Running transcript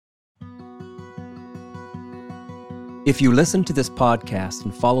If you listen to this podcast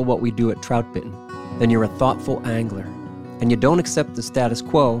and follow what we do at Troutbitten, then you're a thoughtful angler, and you don't accept the status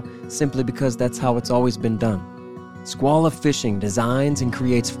quo simply because that's how it's always been done. Squala Fishing designs and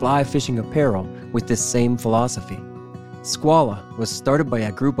creates fly fishing apparel with this same philosophy. Squala was started by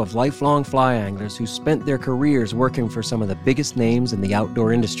a group of lifelong fly anglers who spent their careers working for some of the biggest names in the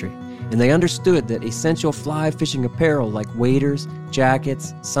outdoor industry, and they understood that essential fly fishing apparel like waders,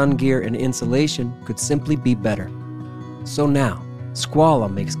 jackets, sun gear, and insulation could simply be better. So now, Squala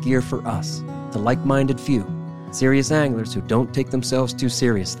makes gear for us, the like-minded few, serious anglers who don't take themselves too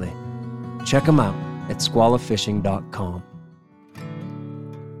seriously. Check them out at squalafishing.com.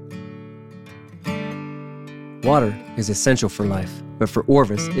 Water is essential for life, but for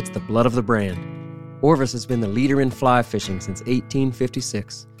Orvis, it's the blood of the brand. Orvis has been the leader in fly fishing since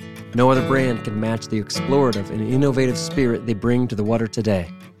 1856. No other brand can match the explorative and innovative spirit they bring to the water today.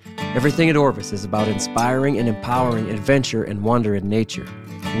 Everything at Orvis is about inspiring and empowering adventure and wonder in nature.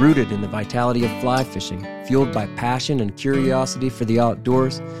 Rooted in the vitality of fly fishing, fueled by passion and curiosity for the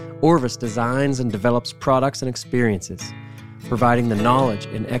outdoors, Orvis designs and develops products and experiences, providing the knowledge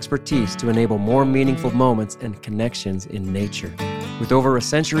and expertise to enable more meaningful moments and connections in nature. With over a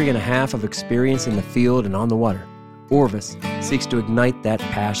century and a half of experience in the field and on the water, Orvis seeks to ignite that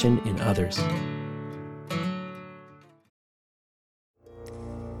passion in others.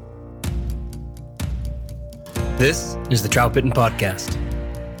 This is the Troutbitten Podcast.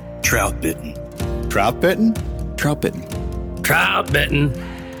 Troutbitten. Troutbitten? Troutbitten. Troutbitten.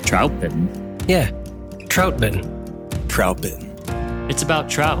 Troutbitten? Yeah, Troutbitten. Troutbitten. It's about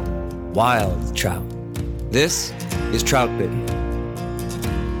trout. Wild trout. This is Troutbitten.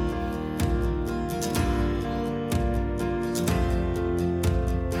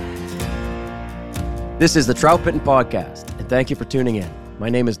 This is the Troutbitten Podcast, and thank you for tuning in. My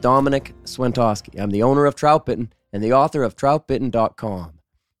name is Dominic Swentowski. I'm the owner of Troutbitten and the author of Troutbitten.com.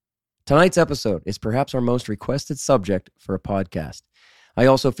 Tonight's episode is perhaps our most requested subject for a podcast. I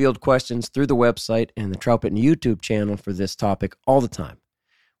also field questions through the website and the Troutbitten YouTube channel for this topic all the time.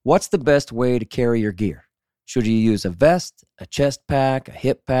 What's the best way to carry your gear? Should you use a vest, a chest pack, a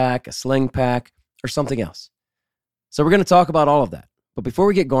hip pack, a sling pack, or something else? So we're going to talk about all of that. But before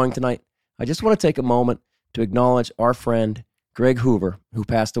we get going tonight, I just want to take a moment to acknowledge our friend, Greg Hoover, who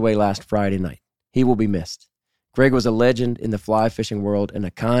passed away last Friday night. He will be missed. Greg was a legend in the fly fishing world and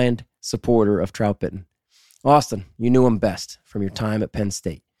a kind supporter of Troutbitten. Austin, you knew him best from your time at Penn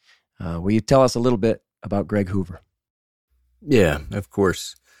State. Will you tell us a little bit about Greg Hoover? Yeah, of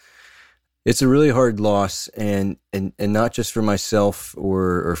course. It's a really hard loss, and not just for myself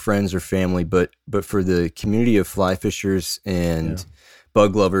or friends or family, but for the community of fly fishers and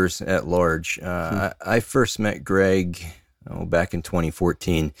bug lovers at large. I first met Greg back in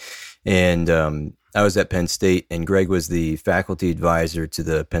 2014, and I was at Penn State, and Greg was the faculty advisor to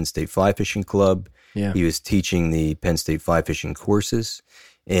the Penn State Fly Fishing Club. Yeah. He was teaching the Penn State fly fishing courses,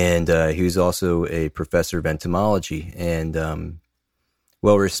 and he was also a professor of entomology and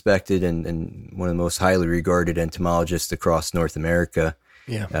well-respected and one of the most highly regarded entomologists across North America,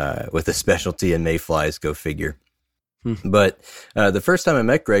 with a specialty in mayflies, go figure. But the first time I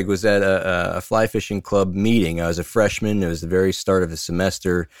met Greg was at a fly fishing club meeting. I was a freshman. It was the very start of the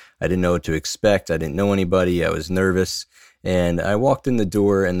semester. I didn't know what to expect. I didn't know anybody. I was nervous. And I walked in the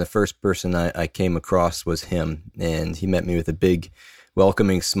door, and the first person I came across was him. And he met me with a big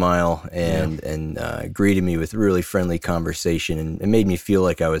welcoming smile and greeted me with really friendly conversation, and it made me feel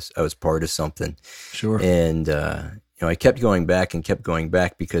like I was part of something. Sure. And I kept going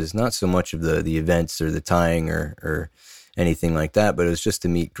back because not so much of the events or the tying or anything like that, but it was just to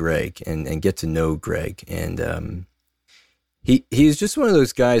meet Greg and get to know Greg. And he's just one of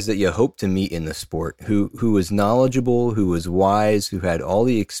those guys that you hope to meet in the sport, who was knowledgeable, who was wise, who had all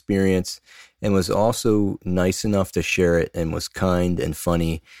the experience, and was also nice enough to share it, and was kind and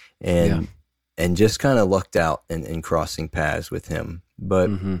funny, and just kind of lucked out in crossing paths with him.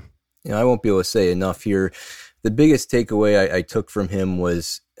 But I won't be able to say enough here. The biggest takeaway I took from him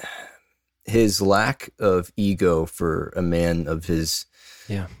was his lack of ego for a man of his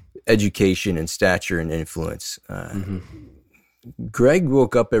education and stature and influence. Greg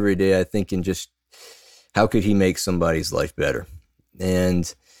woke up every day, I think, in just how could he make somebody's life better?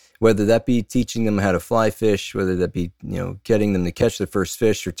 And whether that be teaching them how to fly fish, whether that be, getting them to catch the first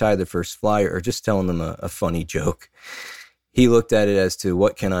fish or tie the first fly, or just telling them a funny joke. He looked at it as to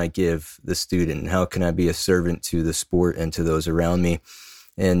what can I give the student? How can I be a servant to the sport and to those around me?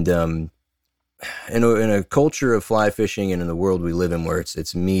 And in a culture of fly fishing and in the world we live in where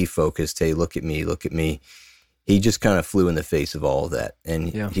it's me focused, hey, look at me, he just kind of flew in the face of all of that. And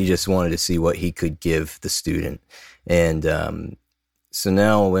he just wanted to see what he could give the student. And so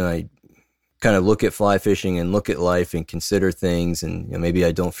now when I kind of look at fly fishing and look at life and consider things, and maybe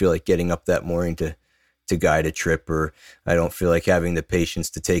I don't feel like getting up that morning to guide a trip, or I don't feel like having the patience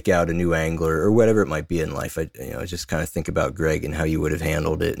to take out a new angler, or whatever it might be in life, I just kind of think about Greg and how he would have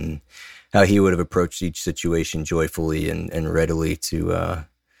handled it and how he would have approached each situation joyfully and readily to,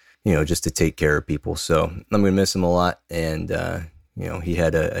 just to take care of people. So I'm going to miss him a lot. And, he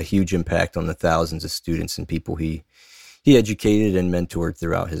had a huge impact on the thousands of students and people he educated and mentored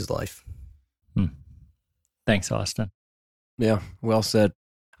throughout his life. Thanks, Austin. Yeah, well said.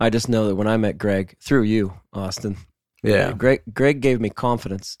 I just know that when I met Greg, through you, Austin, Greg gave me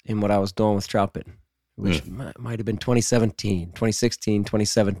confidence in what I was doing with trout bitten, which might have been 2017, 2016,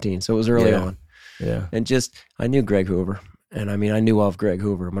 2017. So it was early on. Yeah. And I knew Greg Hoover. And I knew of Greg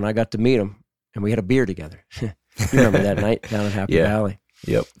Hoover. When I got to meet him, and we had a beer together. You remember that night down at Happy Valley.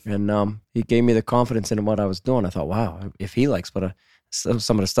 Yep. And he gave me the confidence in what I was doing. I thought, wow, if he likes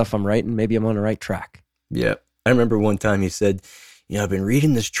some of the stuff I'm writing, maybe I'm on the right track. Yeah. I remember one time he said, I've been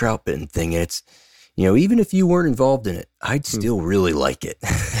reading this trout bitten thing, and it's, even if you weren't involved in it, I'd still really like it.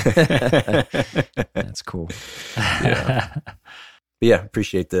 That's cool. Yeah. But yeah,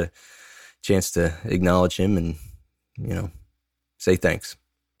 appreciate the chance to acknowledge him and, say thanks.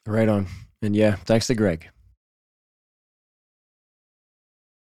 Right on. And yeah, thanks to Greg.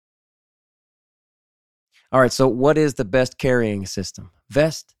 All right, so what is the best carrying system?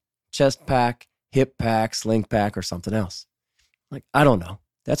 Vest, chest pack, hip pack, sling pack, or something else? I don't know.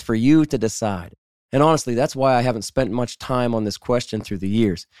 That's for you to decide. And honestly, that's why I haven't spent much time on this question through the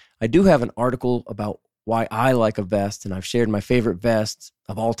years. I do have an article about why I like a vest, and I've shared my favorite vests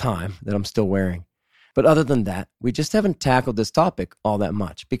of all time that I'm still wearing. But other than that, we just haven't tackled this topic all that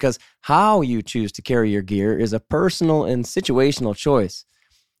much, because how you choose to carry your gear is a personal and situational choice.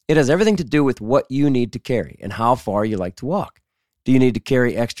 It has everything to do with what you need to carry and how far you like to walk. Do you need to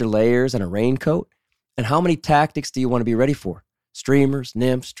carry extra layers and a raincoat? And how many tactics do you want to be ready for? Streamers,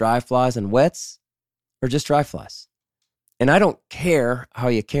 nymphs, dry flies, and wets? Or just dry flies? And I don't care how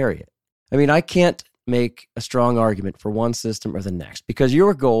you carry it. I can't make a strong argument for one system or the next, because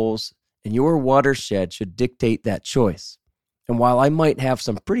your goals and your watershed should dictate that choice. And while I might have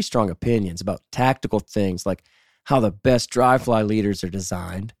some pretty strong opinions about tactical things like how the best dry fly leaders are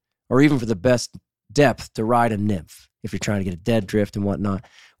designed, or even for the best depth to ride a nymph, if you're trying to get a dead drift and whatnot,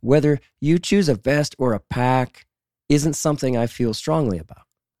 whether you choose a vest or a pack isn't something I feel strongly about.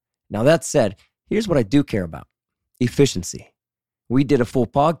 Now, that said, here's what I do care about: efficiency. We did a full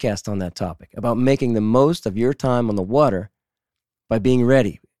podcast on that topic about making the most of your time on the water by being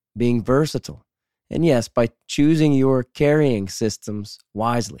ready, being versatile, and yes, by choosing your carrying systems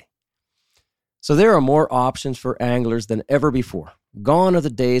wisely. So there are more options for anglers than ever before. Gone are the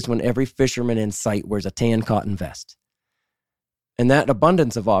days when every fisherman in sight wears a tan cotton vest. And that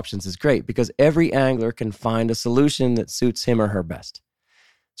abundance of options is great, because every angler can find a solution that suits him or her best.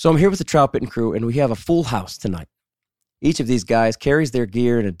 So I'm here with the Trout Bitten crew, and we have a full house tonight. Each of these guys carries their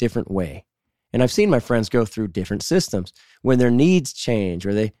gear in a different way. And I've seen my friends go through different systems when their needs change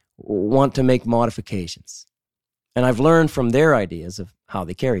or they want to make modifications. And I've learned from their ideas of how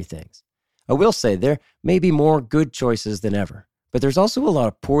they carry things. I will say there may be more good choices than ever, but there's also a lot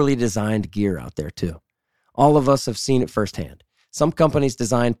of poorly designed gear out there too. All of us have seen it firsthand. Some companies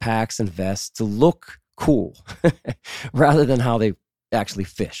design packs and vests to look cool rather than how they actually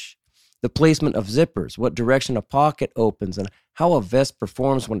fish. The placement of zippers, what direction a pocket opens, and how a vest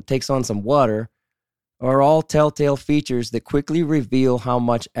performs when it takes on some water are all telltale features that quickly reveal how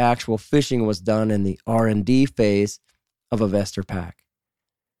much actual fishing was done in the R&D phase of a vest or pack.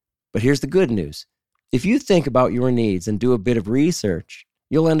 But here's the good news. If you think about your needs and do a bit of research,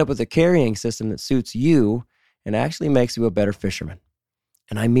 you'll end up with a carrying system that suits you and actually makes you a better fisherman.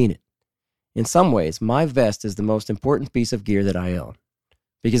 And I mean it. In some ways, my vest is the most important piece of gear that I own,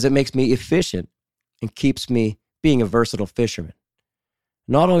 because it makes me efficient and keeps me being a versatile fisherman.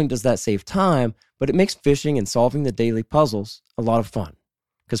 Not only does that save time, but it makes fishing and solving the daily puzzles a lot of fun.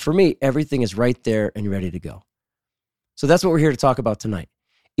 Because for me, everything is right there and ready to go. So that's what we're here to talk about tonight.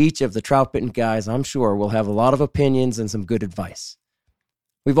 Each of the Trout Bitten guys, I'm sure, will have a lot of opinions and some good advice.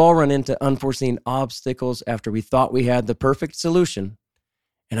 We've all run into unforeseen obstacles after we thought we had the perfect solution,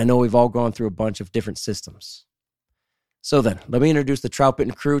 and I know we've all gone through a bunch of different systems. So then, let me introduce the Trout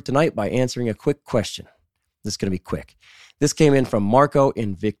Bitten crew tonight by answering a quick question. This is going to be quick. This came in from Marco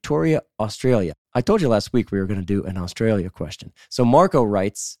in Victoria, Australia. I told you last week we were going to do an Australia question. So Marco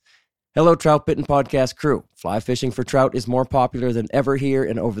writes, "Hello, Trout Bitten podcast crew. Fly fishing for trout is more popular than ever here,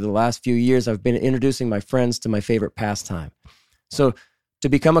 and over the last few years, I've been introducing my friends to my favorite pastime. So to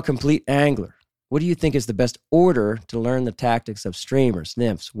become a complete angler, what do you think is the best order to learn the tactics of streamers,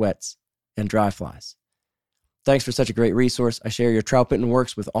 nymphs, wets, and dry flies? Thanks for such a great resource. I share your trout bitten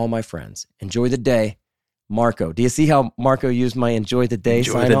works with all my friends. Enjoy the day, Marco. Do you see how Marco used my enjoy the day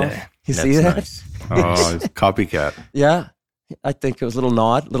sign off? You see that? Nice. Oh, it's copycat. Yeah. I think it was a little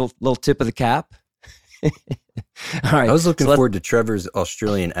nod, little tip of the cap. All right. I was looking so forward to Trevor's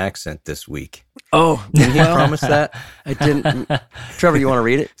Australian accent this week. Oh, Didn't he promise that? I didn't. Trevor, you want to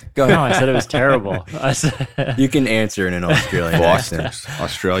read it? Go ahead. No, I said it was terrible. I said, You can answer in an Australian Boston, accent.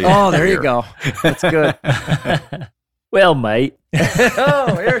 Australia. Oh, there you go. That's good. well, mate.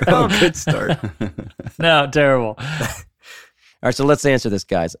 Oh, here it Oh, comes. good start. No, terrible. All right, so let's answer this,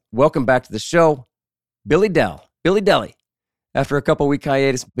 guys. Welcome back to the show, Billy Deli. After a couple week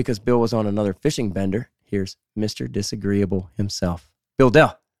hiatus because Bill was on another fishing bender, here's Mr. Disagreeable himself. Bill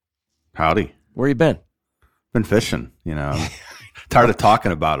Dell, Howdy. where you been? Been fishing, you know. Tired of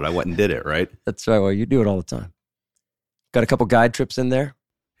talking about it. I went and did it, right? That's right. Well, you do it all the time. Got a couple guide trips in there?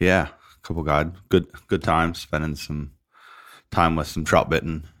 Yeah. A couple good times, spending some time with some trout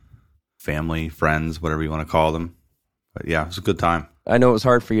bitten family, friends, whatever you want to call them. But yeah, it was a good time. I know it was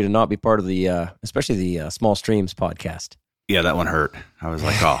hard for you to not be part of the, especially the Small Streams podcast. Yeah, that one hurt. I was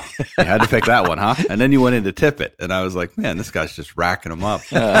like, oh, you had to pick that one, huh? And then you went in to tip it. And I was like, man, this guy's just racking them up.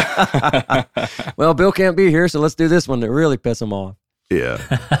 Well, Bill can't be here, so let's do this one to really piss him off. Yeah.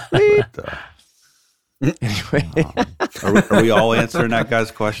 Anyway. Are we all answering that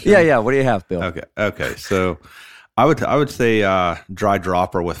guy's question? Yeah. What do you have, Bill? Okay. So I would say dry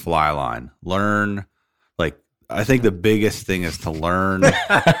dropper with fly line. Learn, I think the biggest thing is to learn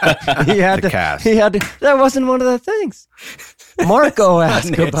He had to cast. That wasn't one of the things Marco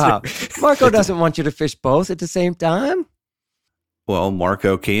asked about. Marco doesn't want you to fish both at the same time. Well,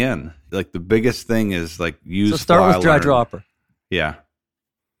 Marco can. The biggest thing is use. So start fly with dry line. dropper. Yeah.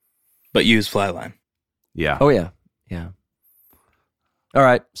 But use fly line. Yeah. Oh yeah. All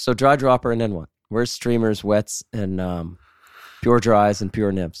right. So dry dropper, and then what? Where's streamers, wets, and pure dries and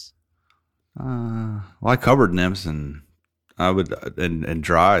pure nymphs? Well, I covered nymphs and I would and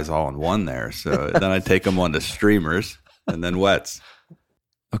dries all in one there. So then I take them on to streamers and then wets.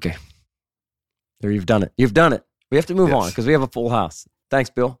 Okay. There, you've done it. We have to move on because we have a full house. Thanks,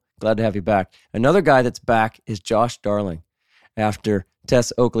 Bill. Glad to have you back. Another guy that's back is Josh Darling. After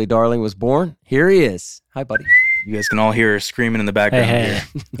Tess Oakley Darling was born, here he is. Hi, buddy. You guys can all hear her screaming in the background Hey. here.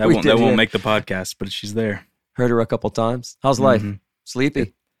 That We won't did, that won't yeah. make the podcast, but she's there. Heard her a couple times. How's life? Mhm.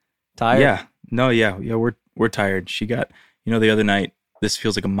 Sleepy? Tired? Yeah. No, yeah. We're tired. She got, the other night, this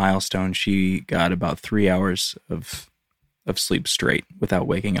feels like a milestone. She got about 3 hours of sleep straight without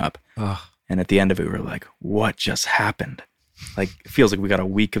waking up. Oh, And at the end of it, we were like, what just happened? It feels like we got a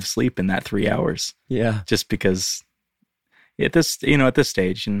week of sleep in that 3 hours. yeah. Just because at this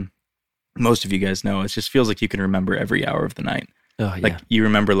stage, and most of you guys know, it just feels like you can remember every hour of the night. Oh, yeah. You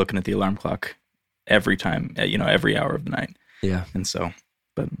remember looking at the alarm clock every time, every hour of the night. Yeah. And so,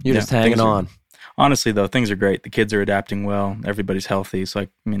 but You're just hanging things are- on. Honestly, though, things are great. The kids are adapting well. Everybody's healthy. So,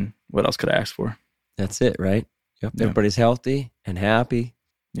 what else could I ask for? That's it, right? Yep. Yeah. Everybody's healthy and happy.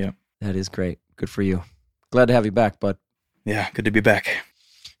 Yeah. That is great. Good for you. Glad to have you back, bud. Yeah, good to be back.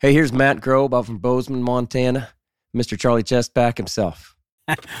 Hey, here's Matt Grobe out from Bozeman, Montana. Mr. Charlie Chestpack himself.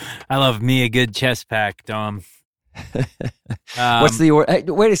 I love me a good chest pack, Dom. What's the order? Hey,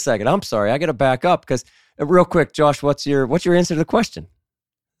 wait a second. I'm sorry. I got to back up because real quick, Josh, what's your answer to the question?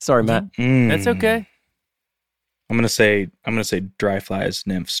 Sorry, Matt. That's okay. I'm gonna say dry flies,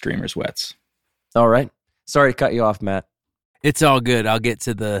 nymphs, streamers, wets. All right. Sorry to cut you off, Matt. It's all good. I'll get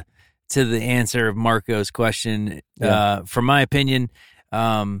to the answer of Marco's question. Yeah. From my opinion,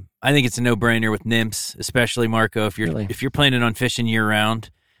 I think it's a no-brainer with nymphs, especially Marco. If Really? you're planning on fishing year-round,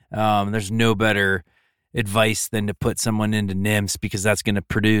 there's no better advice than to put someone into nymphs because that's going to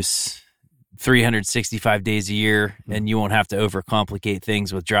produce 365 days a year, and you won't have to overcomplicate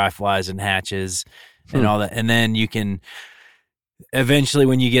things with dry flies and hatches and all that. And then you can eventually,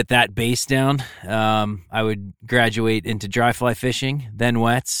 when you get that base down, I would graduate into dry fly fishing, then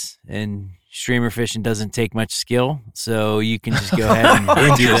wets, and streamer fishing doesn't take much skill, so you can just go ahead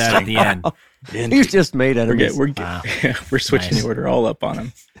and do that at the end. You just made enemies. We're switching Nice. the order all up on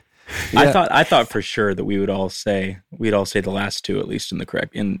them. Yeah. I thought for sure that we'd all say the last two at least in the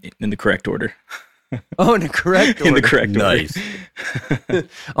correct order. Oh, in the correct order. In the correct Nice. order.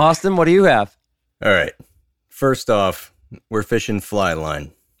 Austin, what do you have? All right. First off, we're fishing fly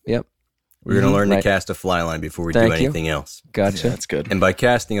line. Yep. We're going to learn Right. to cast a fly line before we Thank do you. anything else. Gotcha. Yeah, that's good. And by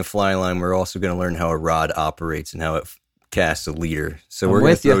casting a fly line, we're also going to learn how a rod operates and how it casts a leader. So I'm we're going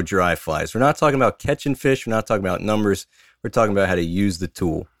to with you. throw dry flies. We're not talking about catching fish. We're not talking about numbers. We're talking about how to use the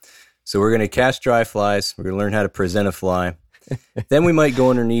tool. So we're going to cast dry flies. We're going to learn how to present a fly. Then we might go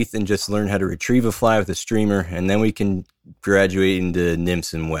underneath and just learn how to retrieve a fly with a streamer, and then we can graduate into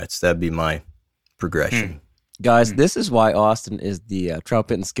nymphs and wets. That'd be my progression. Guys, this is why Austin is the Trout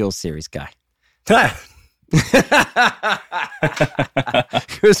Bitten Skills Series guy.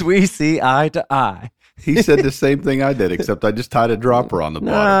 Because we see eye to eye. He said the same thing I did, except I just tied a dropper on the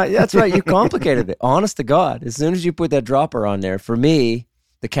bottom. That's right. You complicated it. Honest to God. As soon as you put that dropper on there, for me,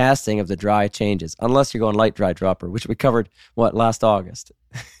 the casting of the dry changes. Unless you're going light dry dropper, which we covered, last August.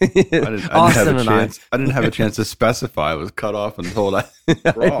 I didn't have a chance to specify. I was cut off and told I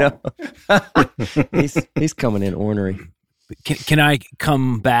wrong. He's coming in ornery. Can I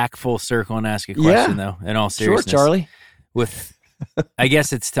come back full circle and ask a question, though, in all seriousness? Sure, Charlie. I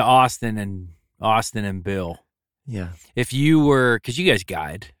guess it's to Austin and Bill. Yeah. If you were, because you guys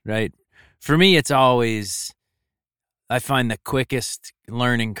guide, right? For me, it's always, I find the quickest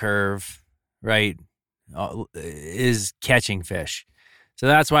learning curve, right, is catching fish. So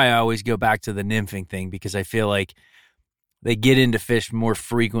that's why I always go back to the nymphing thing, because I feel like they get into fish more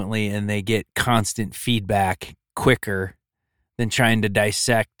frequently and they get constant feedback quicker than trying to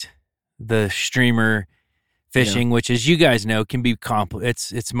dissect the streamer fishing, which, as you guys know, can be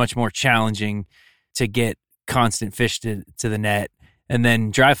it's much more challenging to get constant fish to the net. And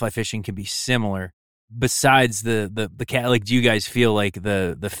then dry fly fishing can be similar. Besides the like, do you guys feel like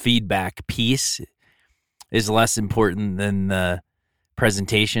the feedback piece is less important than the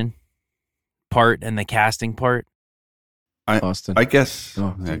presentation part and the casting part? Austin, I guess.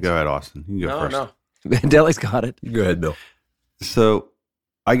 Oh, yeah, go ahead, Austin. You can go first. No. Deli's got it. Go ahead, Bill. So,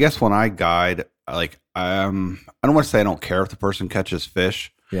 I guess when I guide, like, I don't want to say I don't care if the person catches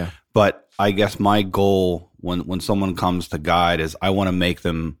fish. Yeah. But I guess my goal when someone comes to guide is I want to make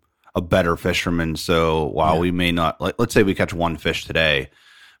them a better fisherman. So while we may not, like, let's say we catch one fish today,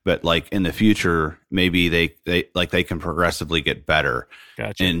 but like in the future, maybe they can progressively get better.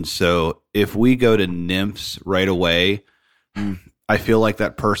 Gotcha. And so if we go to nymphs right away, I feel like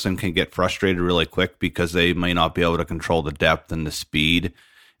that person can get frustrated really quick because they may not be able to control the depth and the speed.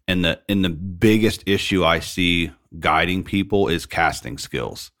 And the biggest issue I see guiding people is casting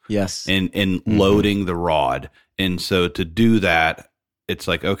skills. Yes. And loading the rod. And so to do that, it's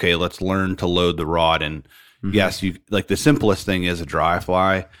like, okay, let's learn to load the rod. And yes, you like the simplest thing is a dry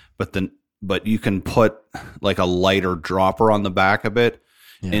fly, but you can put like a lighter dropper on the back of it.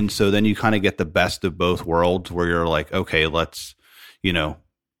 Yeah. And so then you kind of get the best of both worlds where you're like, okay, let's,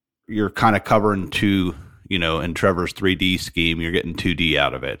 you're kind of covering two, in Trevor's 3D scheme, you're getting 2D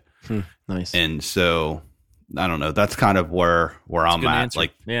out of it. Nice. And so I don't know. That's kind of where I'm at. Answer.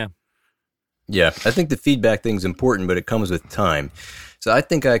 Like, yeah, I think the feedback thing's important, but it comes with time. So I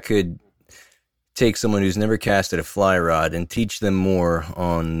think I could take someone who's never casted a fly rod and teach them more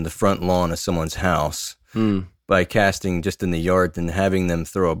on the front lawn of someone's house by casting just in the yard than having them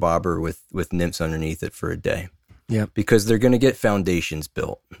throw a bobber with nymphs underneath it for a day. Yeah, because they're going to get foundations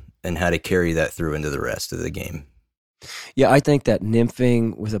built and how to carry that through into the rest of the game. Yeah, I think that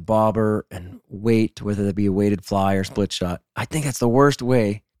nymphing with a bobber and weight, whether it be a weighted fly or split shot, I think that's the worst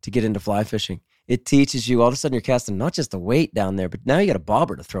way to get into fly fishing. It teaches you all of a sudden you're casting not just the weight down there, but now you got a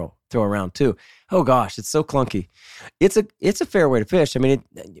bobber to throw around too. Oh gosh, it's so clunky. It's a fair way to fish. I mean,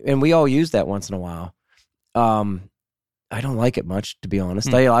 and we all use that once in a while. I don't like it much, to be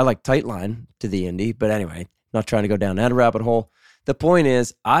honest. I like tight line to the Indy, but anyway, not trying to go down that rabbit hole. The point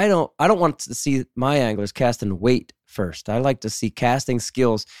is, I don't want to see my anglers casting weight first. I like to see casting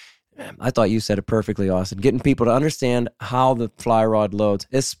skills. I thought you said it perfectly, Austin. Getting people to understand how the fly rod loads,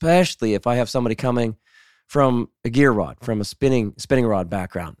 especially if I have somebody coming from a gear rod, from a spinning rod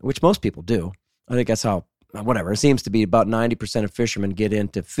background, which most people do. I think that's how, whatever. It seems to be about 90% of fishermen get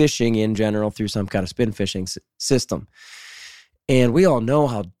into fishing in general through some kind of spin fishing system. And we all know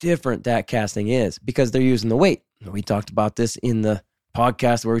how different that casting is because they're using the weight. We talked about this in the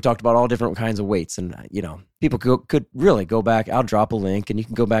podcast where we talked about all different kinds of weights. And, people could really go back. I'll drop a link and you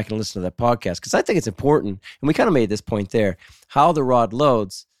can go back and listen to that podcast because I think it's important. And we kind of made this point there. How the rod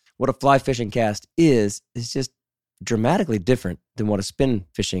loads, what a fly fishing cast is just dramatically different than what a spin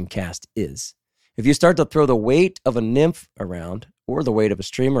fishing cast is. If you start to throw the weight of a nymph around or the weight of a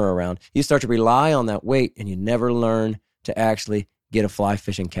streamer around, you start to rely on that weight and you never learn to actually get a fly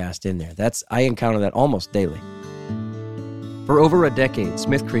fishing cast in there. I encounter that almost daily. For over a decade,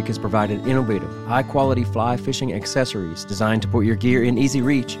 Smith Creek has provided innovative, high-quality fly fishing accessories designed to put your gear in easy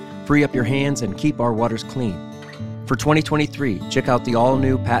reach, free up your hands, and keep our waters clean. For 2023, check out the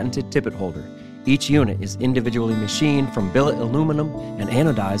all-new patented tippet holder. Each unit is individually machined from billet aluminum and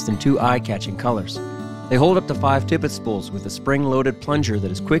anodized in 2 eye-catching colors. They hold up to 5 tippet spools with a spring-loaded plunger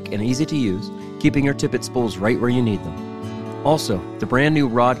that is quick and easy to use, keeping your tippet spools right where you need them. Also, the brand new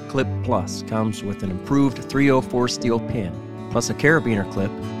Rod Clip Plus comes with an improved 304 steel pin, plus a carabiner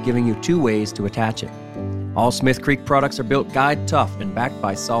clip, giving you 2 ways to attach it. All Smith Creek products are built guide tough and backed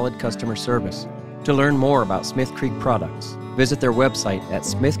by solid customer service. To learn more about Smith Creek products, visit their website at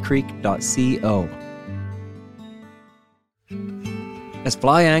smithcreek.co. As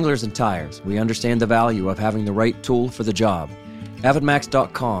fly anglers and tyers, we understand the value of having the right tool for the job.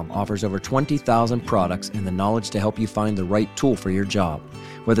 AvidMax.com offers over 20,000 products and the knowledge to help you find the right tool for your job,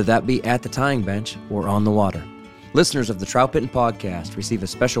 whether that be at the tying bench or on the water. Listeners of the Trout Bitten Podcast receive a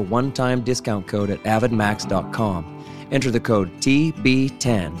special one-time discount code at AvidMax.com. Enter the code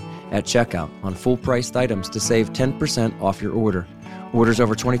TB10 at checkout on full-priced items to save 10% off your order. Orders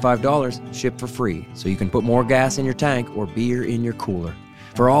over $25 ship for free, so you can put more gas in your tank or beer in your cooler.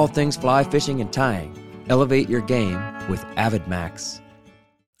 For all things fly fishing and tying, elevate your game with AvidMax.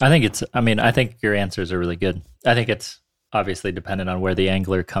 I think your answers are really good. I think it's obviously dependent on where the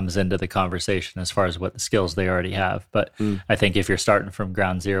angler comes into the conversation as far as what the skills they already have. But I think if you're starting from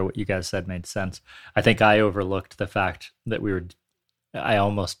ground zero, what you guys said made sense. I think I overlooked the fact that I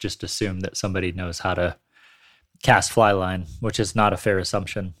almost just assumed that somebody knows how to cast fly line, which is not a fair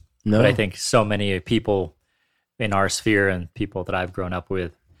assumption. No. But I think so many people in our sphere and people that I've grown up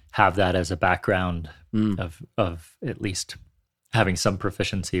with have that as a background of at least having some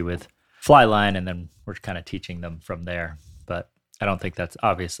proficiency with fly line, and then we're kind of teaching them from there. But I don't think that's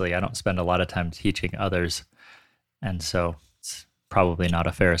obviously, I don't spend a lot of time teaching others, and so it's probably not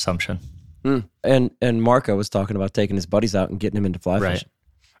a fair assumption. And Marco was talking about taking his buddies out and getting him into fly fishing.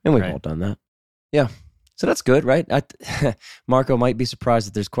 And we've all done that. Yeah. So that's good, right? Marco might be surprised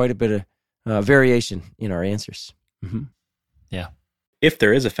that there's quite a bit of variation in our answers. Mm-hmm. Yeah. If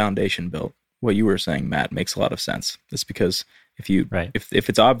there is a foundation built, what you were saying, Matt, makes a lot of sense. It's because if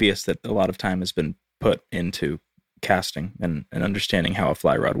it's obvious that a lot of time has been put into casting and understanding how a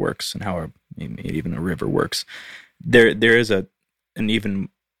fly rod works and how even a river works, there is an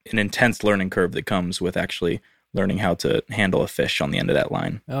intense learning curve that comes with actually learning how to handle a fish on the end of that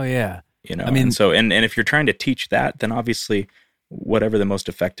line. Oh yeah. And if you're trying to teach that, then obviously whatever the most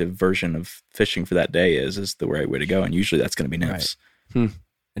effective version of fishing for that day is the right way to go. And usually that's going to be nymphs. Right.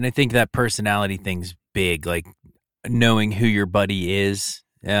 And I think that personality thing's big, like knowing who your buddy is.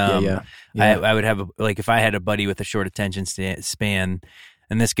 Yeah. I would have if I had a buddy with a short attention span,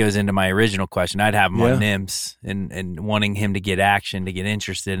 and this goes into my original question, I'd have him on nymphs and wanting him to get action, to get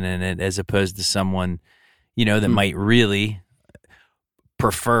interested in it, as opposed to someone, that might really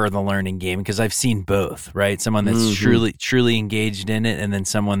prefer the learning game, because I've seen both, right? Someone that's truly engaged in it, and then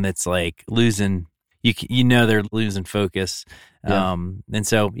someone that's like losing, they're losing focus. And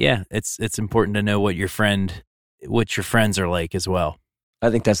so, it's important to know what your friends are like as well.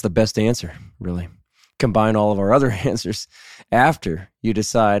 I think that's the best answer, really. Combine all of our other answers after you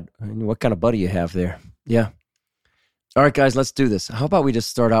decide what kind of buddy you have there. Yeah. All right, guys, let's do this. How about we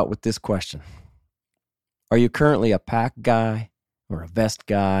just start out with this question? Are you currently a pack guy or a vest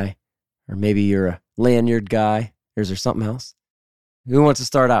guy, or maybe you're a lanyard guy? Or is there something else? Who wants to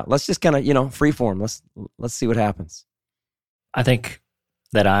start out? Let's just kind of, free form. Let's see what happens. I think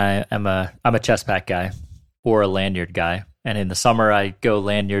that I'm a chest pack guy or a lanyard guy. And in the summer, I go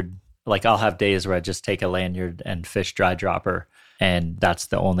lanyard. Like I'll have days where I just take a lanyard and fish dry dropper, and that's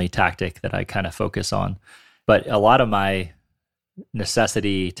the only tactic that I kind of focus on. But a lot of my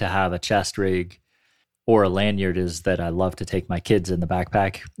necessity to have a chest rig or a lanyard is that I love to take my kids in the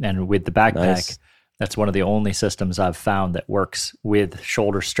backpack. And with the backpack, that's one of the only systems I've found that works with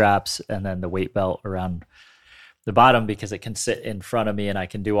shoulder straps and then the weight belt around the bottom, because it can sit in front of me and I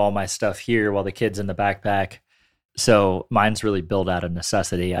can do all my stuff here while the kid's in the backpack. So mine's really built out of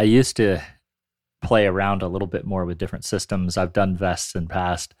necessity. I used to play around a little bit more with different systems. I've done vests in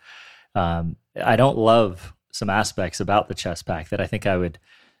past. I don't love some aspects about the chest pack that I think I would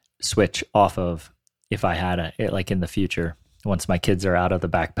switch off of if I had it like in the future, once my kids are out of the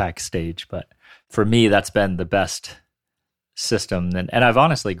backpack stage. But for me, that's been the best system. And I've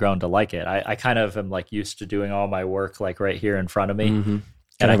honestly grown to like it. I kind of am like used to doing all my work like right here in front of me. Mm-hmm.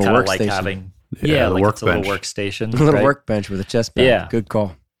 And I kind of like having... like it's a little workstation. A little workbench with a chest pack. Yeah. Good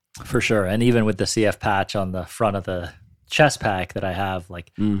call. For sure. And even with the CF patch on the front of the chest pack that I have,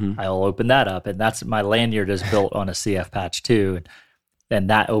 like I'll open that up, and that's my lanyard is built on a CF patch too. And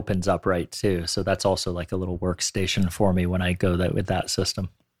that opens up right too. So that's also like a little workstation for me when I go with that system.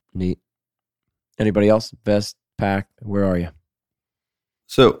 Neat. Anybody else? Vest, pack, where are you?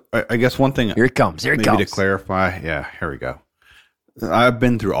 So I guess one thing. Here it comes. Maybe to clarify. Yeah, here we go. I've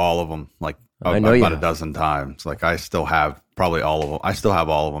been through all of them. Like I know about a dozen times. Like I still have probably all of them. I still have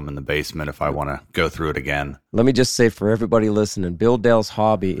all of them in the basement if I want to go through it again. Let me just say for everybody listening, Bill Dell's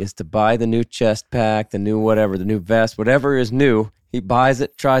hobby is to buy the new chest pack, the new whatever, the new vest, whatever is new. He buys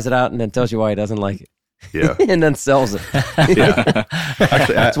it, tries it out, and then tells you why he doesn't like it. Yeah. And then sells it. Yeah.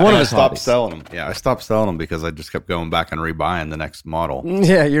 Actually, it's one of his stopped hobbies. selling them. Yeah, I stopped selling them because I just kept going back and rebuying the next model.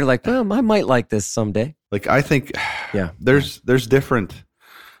 Yeah, you're like, well, I might like this someday. Like I think there's different,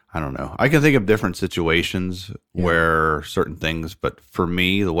 I don't know. I can think of different situations where certain things, but for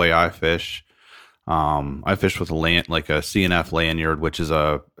me, the way I fish with like a CNF lanyard, which is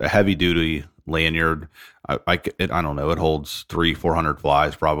a heavy duty lanyard. I don't know. It holds 300-400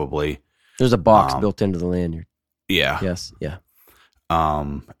 flies probably. There's a box built into the lanyard. Yeah. Yes. Yeah.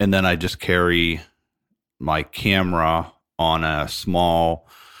 And then I just carry my camera on a small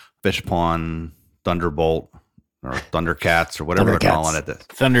fish pond Thunderbolt or Thundercats or whatever they're calling it.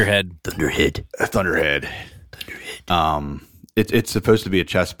 Thunderhead. It's supposed to be a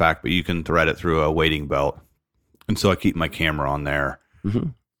chest pack, but you can thread it through a wading belt. And so I keep my camera on there. Mm-hmm.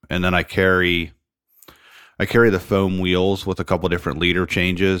 And then I carry the foam wheels with a couple different leader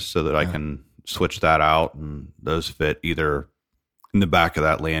changes so that I can switch that out, and those fit either in the back of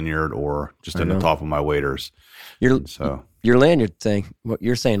that lanyard or just in the top of my waders. Your lanyard thing, what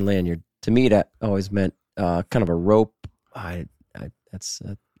you're saying lanyard, to me that always meant kind of a rope. That's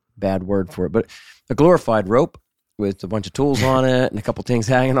a bad word for it, but a glorified rope with a bunch of tools on it and a couple things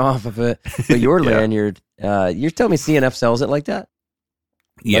hanging off of it. But your lanyard, you're telling me CNF sells it like that?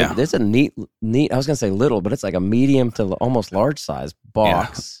 Yeah. Like, there's a neat, I was going to say little, but it's like a medium to almost large size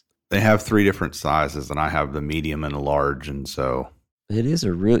box. Yeah. They have 3 different sizes, and I have the medium and the large, and so... It is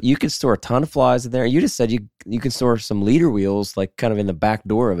you could store a ton of flies in there. You just said you can store some leader wheels, like kind of in the back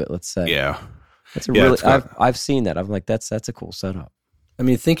door of it, let's say. Yeah. That's a really, I've seen that. I'm like, that's a cool setup. I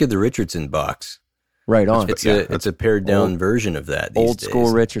mean, think of the Richardson box. Right on. It's a pared down version of that these old days.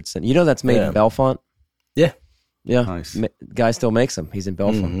 school Richardson. You know that's made in Bellefonte? Yeah. Yeah. Nice. Guy still makes them. He's in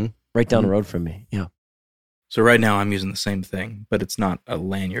Bellefonte, right down the road from me. Yeah. So right now I'm using the same thing, but it's not a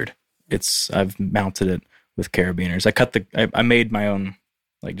lanyard. I've mounted it with carabiners. I made my own,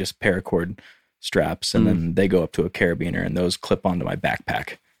 like, just paracord straps, and then they go up to a carabiner, and those clip onto my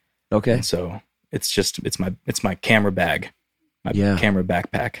backpack. Okay. And so it's my camera bag, camera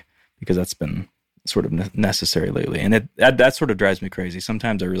backpack, because that's been sort of necessary lately, and that sort of drives me crazy.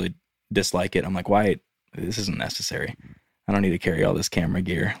 Sometimes I really dislike it. I'm like, why? This isn't necessary. I don't need to carry all this camera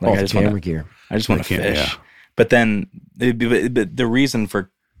gear. Like, I just want to fish. Yeah. But then the reason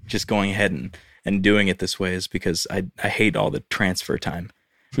for just going ahead and doing it this way is because I hate all the transfer time.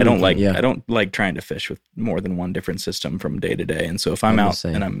 I don't like trying to fish with more than one different system from day to day. And so if I'm out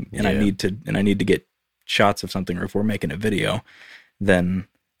and I need to get shots of something, or if we're making a video, then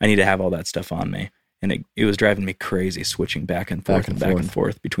I need to have all that stuff on me. And it was driving me crazy switching back and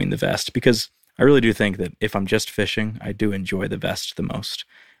forth between the vest, because I really do think that if I'm just fishing, I do enjoy the vest the most.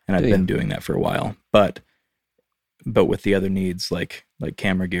 And I've been doing that for a while. But with the other needs, like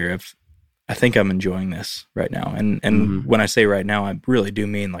camera gear, I think I'm enjoying this right now. And when I say right now, I really do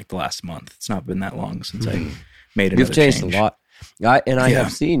mean like the last month. It's not been that long since I made another change. You've changed a lot. I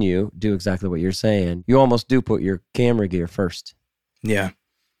have seen you do exactly what you're saying. You almost do put your camera gear first. Yeah.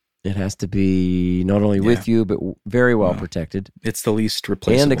 It has to be not only with you, but very well protected. It's the least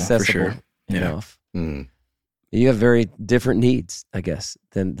replaceable, and accessible for sure. enough. Mm. You have very different needs, I guess,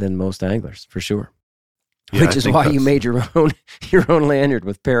 than most anglers, for sure. Yeah, which is why you made your own lanyard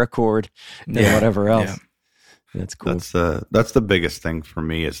with paracord and whatever else. Yeah. That's cool. That's the biggest thing for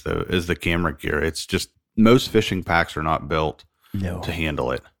me is the camera gear. It's just most fishing packs are not built to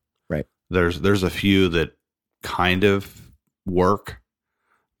handle it. Right. There's a few that kind of work,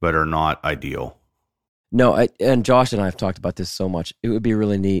 but are not ideal. No, and Josh and I have talked about this so much. It would be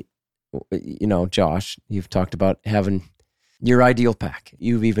really neat. You know, Josh, you've talked about having your ideal pack.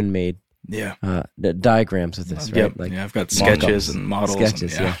 You've even made the diagrams of this, right? Yep. Like, I've got sketches and models.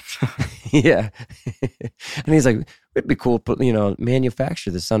 Sketches, yeah. And he's like, it'd be cool to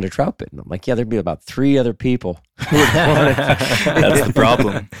manufacture this under trout bit. And I'm like, there'd be about 3 other people who would want it. That's the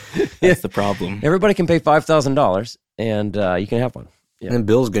problem. That's the problem. Everybody can pay $5,000 and you can have one. Yeah. And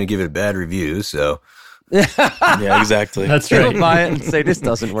Bill's going to give it a bad review, so... Yeah, exactly. That's right. He'll buy it and say, this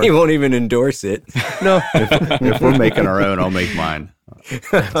doesn't work. He won't even endorse it. No. If we're making our own, I'll make mine.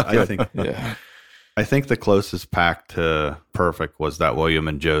 I think the closest pack to perfect was that William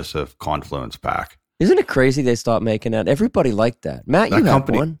and Joseph Confluence pack. Isn't it crazy they stopped making that? Everybody liked that. Matt, you had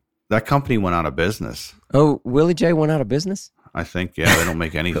one. That company went out of business. Oh, Willie J went out of business? I think. Yeah, they don't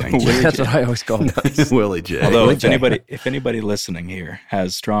make anything. That's what I always call it. Willie J. Although Willie if anybody listening here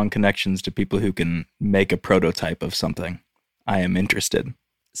has strong connections to people who can make a prototype of something, I am interested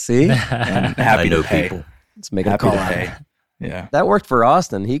See? and happy I know to pay. people. Let's make a Happy call to out. pay. Yeah. That worked for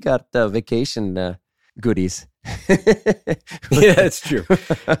Austin. He got vacation goodies. Yeah, that's true.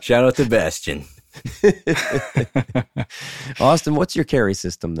 Shout out to Bastion. Austin, what's your carry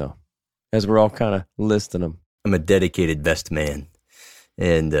system, though? As we're all kind of listing them. I'm a dedicated vest man.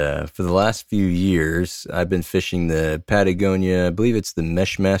 And for the last few years, I've been fishing the Patagonia, I believe it's the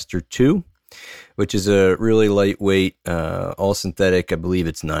Meshmaster 2, which is a really lightweight, all synthetic. I believe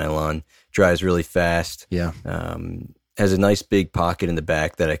it's nylon. Dries really fast. Yeah. Has a nice big pocket in the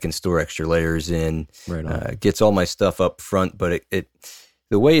back that I can store extra layers in. Right on. Gets all my stuff up front, but it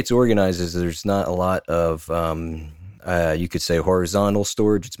the way it's organized is there's not a lot of, you could say, horizontal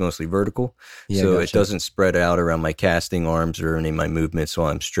storage. It's mostly vertical. Yeah, So gotcha. it doesn't spread out around my casting arms or any of my movements while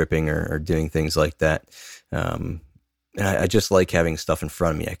I'm stripping or doing things like that. And I just like having stuff in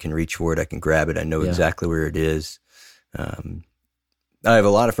front of me. I can reach for it. I can grab it. I know Yeah. exactly where it is. I have a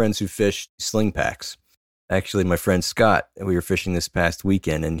lot of friends who fish sling packs. Actually, my friend Scott, we were fishing this past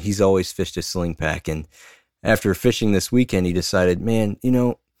weekend, and he's always fished a sling pack. And after fishing this weekend, he decided, man,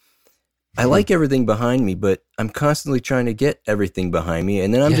 I like everything behind me, but I'm constantly trying to get everything behind me.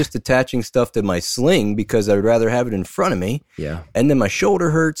 And then I'm just attaching stuff to my sling because I would rather have it in front of me. Yeah. And then my shoulder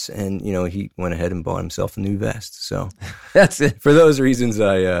hurts. And, he went ahead and bought himself a new vest. So That's it. for those reasons,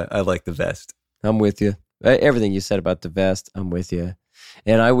 I like the vest. I'm with you. Everything you said about the vest, I'm with you.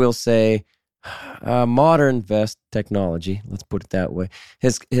 And I will say, modern vest technology, let's put it that way,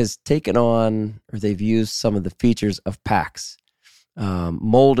 has taken on, or they've used some of the features of packs,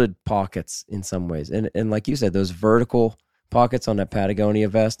 molded pockets in some ways. And like you said, those vertical pockets on that Patagonia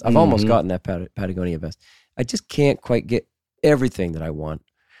vest, I've almost gotten that Patagonia vest. I just can't quite get everything that I want.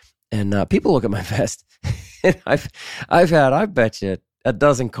 And people look at my vest, and I bet you a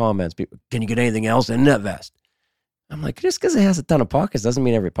dozen comments. People, can you get anything else in that vest? I'm like, just because it has a ton of pockets doesn't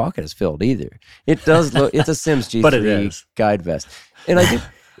mean every pocket is filled either. It does look, it's a Sims G3 But it is. guide vest. And I do,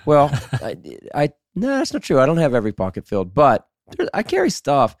 well, no, that's not true. I don't have every pocket filled, but I carry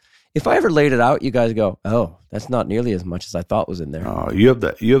stuff. If I ever laid it out, you guys go, oh, that's not nearly as much as I thought was in there. Oh, you have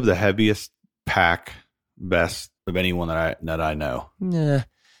the heaviest pack vest of anyone that I know. Nah,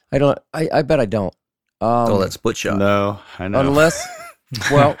 I don't, I bet I don't. That split shot. No, I know. Unless,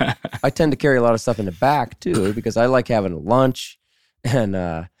 well, I tend to carry a lot of stuff in the back too, because I like having lunch and,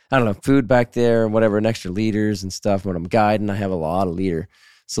 I don't know, food back there and whatever, and extra liters and stuff. When I'm guiding, I have a lot of liter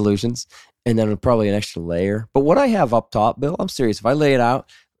solutions, and then probably an extra layer. But what I have up top, Bill, I'm serious. If I laid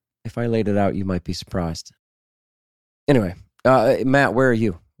it out, you might be surprised. Anyway, Matt, where are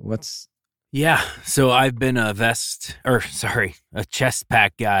you? Yeah, so I've been a chest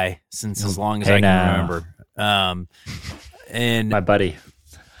pack guy since as long as I can remember. And my buddy.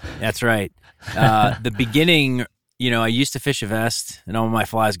 That's right. The beginning, I used to fish a vest, and all my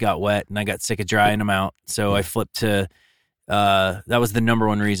flies got wet, and I got sick of drying them out. So I flipped to, that was the number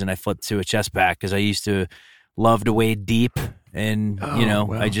one reason I flipped to a chest pack, because I used to love to wade deep, and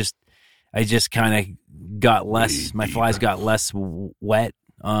wow. I just kind of got less. My flies got less wet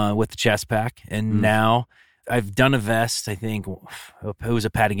with the chest pack, and now I've done a vest. I think it was a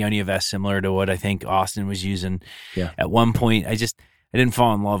Patagonia vest, similar to what I think Austin was using. Yeah. At one point, I didn't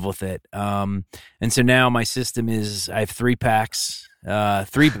fall in love with it. And so now my system is I have 3 packs,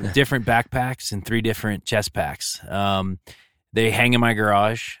 3 different backpacks and 3 different chest packs. They hang in my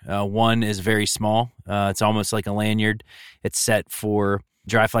garage. One is very small. It's almost like a lanyard. It's set for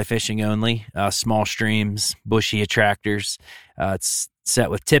dry fly fishing only, small streams, bushy attractors. It's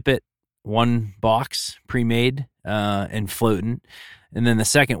set with tippet, 1 box pre-made and floatant. And then the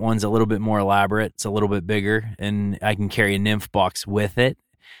second one's a little bit more elaborate. It's a little bit bigger, and I can carry a nymph box with it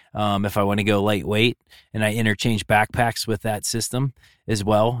if I want to go lightweight. And I interchange backpacks with that system as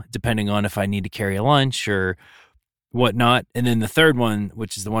well, depending on if I need to carry a lunch or whatnot. And then the third one,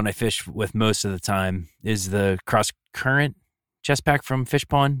 which is the one I fish with most of the time, is the Cross Current chest pack from Fish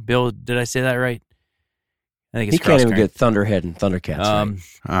Pond. Bill, did I say that right? I think it's He can't even Cross-Current. get Thunderhead and Thundercats right.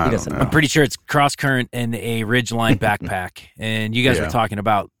 I He don't doesn't know. I'm pretty sure it's Cross Current and a Ridgeline backpack. And you guys were talking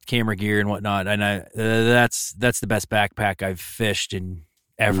about camera gear and whatnot, and that's the best backpack I've fished in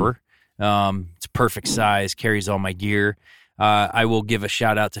ever. It's perfect size, carries all my gear. I will give a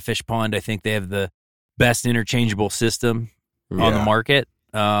shout out to Fish Pond. I think they have the best interchangeable system on the market.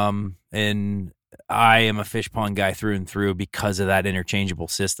 And I am a Fish Pond guy through and through because of that interchangeable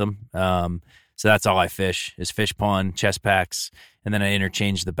system. So that's all I fish is Fish Pond, chest packs, and then I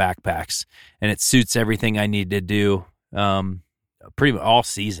interchange the backpacks, and it suits everything I need to do. pretty much all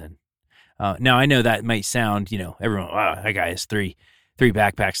season. Now I know that might sound, everyone, wow, that guy has three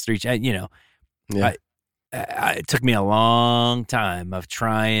backpacks, Yeah. It took me a long time of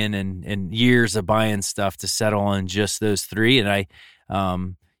trying and years of buying stuff to settle on just those 3. And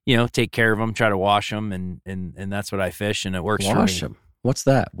I, take care of them, try to wash them, and that's what I fish, and it works for me. Wash them. What's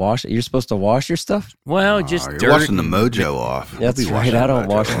that? Wash it? You're supposed to wash your stuff? Well, just you're dirt. washing the mojo off. That's right. I don't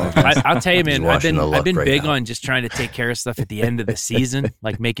wash my I'll tell you, man, I've been right big now. on just trying to take care of stuff at the end of the season,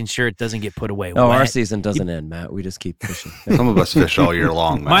 like making sure it doesn't get put away. Oh, wet. our season doesn't end, Matt. We just keep fishing. Some of us fish all year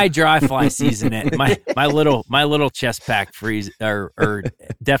long, man. My dry fly season, my little chest pack freeze or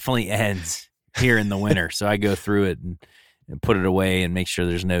definitely ends here in the winter. So I go through it and put it away and make sure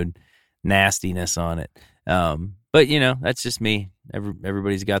there's no nastiness on it. But that's just me.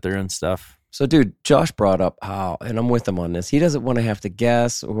 Everybody's got their own stuff. So, dude, Josh brought up how, and I'm with him on this, he doesn't want to have to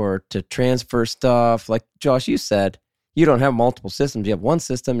guess or to transfer stuff. Like, Josh, you said you don't have multiple systems. You have one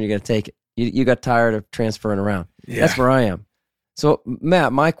system, you're going to take it. You got tired of transferring around. Yeah. That's where I am. So,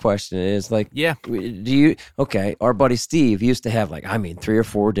 Matt, my question is, our buddy Steve used to have 3 or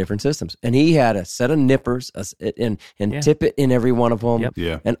 4 different systems. And he had a set of nippers and tippet in every one of them. Yep.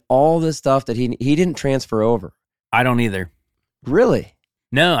 Yeah. And all this stuff that he didn't transfer over. I don't either. Really?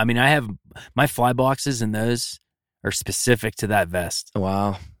 No, I mean, I have my fly boxes, and those are specific to that vest.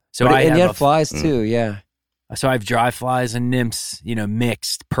 Wow. So But- I and have you had flies too, yeah. So I have dry flies and nymphs,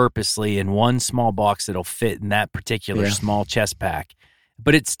 mixed purposely in one small box that'll fit in that particular Yeah. small chest pack.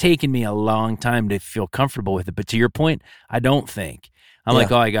 But it's taken me a long time to feel comfortable with it. But to your point, I don't think. I'm Yeah.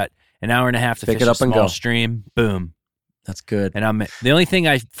 like, I got an hour and a half to Pick fish it up a and small go. stream. Boom. That's good. And the only thing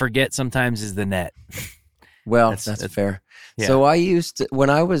I forget sometimes is the net. Well, That's- that's that's- fair. yeah. So I used to, when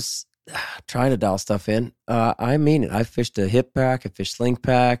I was trying to dial stuff in, I mean it. I fished a hip pack, I fished sling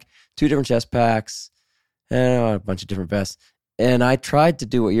pack, 2 different chest packs, and a bunch of different vests. And I tried to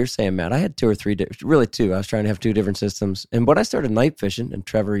do what you're saying, Matt. I had 2 or 3, really 2. I was trying to have 2 different systems. And when I started night fishing, and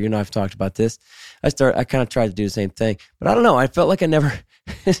Trevor, you and I have talked about this, I kind of tried to do the same thing. But I don't know. I felt like I never,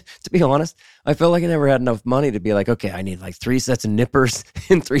 to be honest, I felt like I never had enough money to be like, okay, I need 3 sets of nippers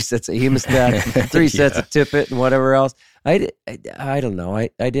and 3 sets of hemostat, 3 sets of tippet and whatever else. I don't know. I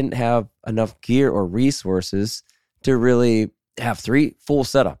didn't have enough gear or resources to really have 3 full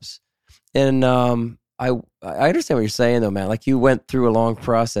setups. And I understand what you're saying though, man. Like you went through a long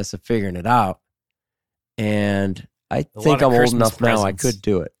process of figuring it out, and I think I'm old enough now I could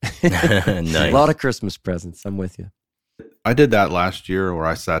do it. Nice. A lot of Christmas presents. I'm with you. I did that last year where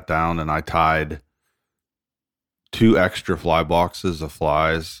I sat down and I tied 2 extra fly boxes of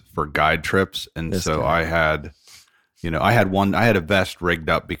flies for guide trips. And This so guy. I had, I had a vest rigged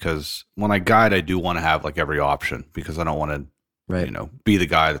up because when I guide, I do want to have every option because I don't want to, Right. be the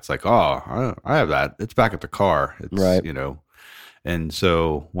guy that's like, oh, I have that. It's back at the car. It's, Right. And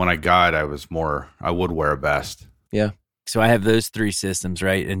so when I guide, I would wear a vest. Yeah. So I have those 3 systems,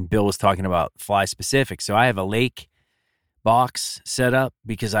 right? And Bill was talking about fly specific. So I have a lake box set up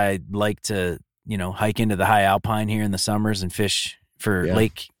because I like to, hike into the high alpine here in the summers and fish for Yeah.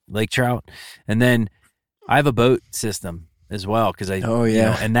 lake trout. And then I have a boat system as well because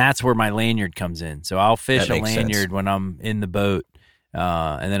and that's where my lanyard comes in. So I'll fish That a makes lanyard sense. when I'm in the boat,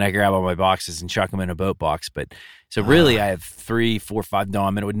 and then I grab all my boxes and chuck them in a boat box. But so really, I have 3, 4, 5. No, I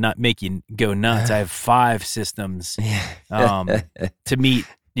mean, it would not make you go nuts. I have 5 systems to meet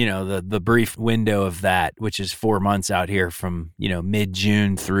the brief window of that, which is 4 months out here from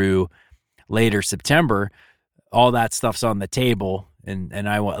mid-June through later September. All that stuff's on the table. And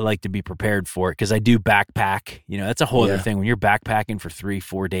I like to be prepared for it because I do backpack. That's a whole other thing. When you're backpacking for 3,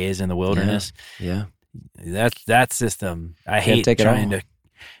 4 days in the wilderness, Yeah. that system, I Can't hate take it trying all. to.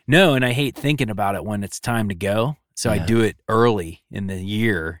 No, and I hate thinking about it when it's time to go. So I Yeah. do it early in the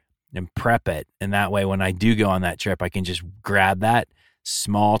year and prep it. And that way, when I do go on that trip, I can just grab that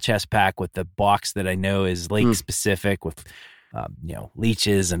small chest pack with the box that I know is lake specific with,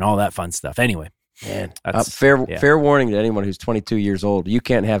 leeches and all that fun stuff. Anyway. Man, That's- fair warning to anyone who's 22 years old. You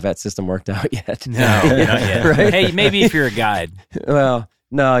can't have that system worked out yet. No, not yet. Right? Hey, maybe if you're a guide. Well,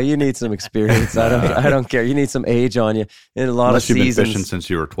 no, you need some experience. I don't care. You need some age on you in a lot Unless of you've seasons. been fishing since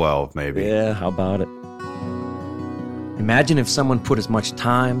you were 12, maybe. Yeah, how about it? Imagine if someone put as much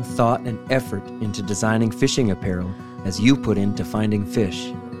time, thought, and effort into designing fishing apparel as you put into finding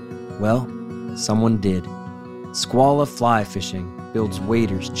fish. Well, someone did. Squala Fly Fishing builds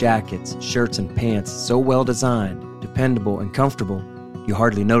waders, jackets, shirts, and pants so well designed, dependable, and comfortable, you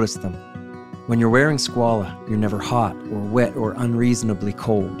hardly notice them. When you're wearing Squala, you're never hot or wet or unreasonably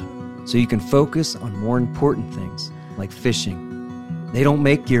cold, so you can focus on more important things, like fishing. They don't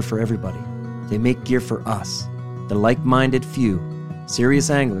make gear for everybody. They make gear for us, the like-minded few, serious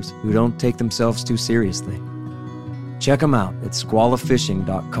anglers who don't take themselves too seriously. Check them out at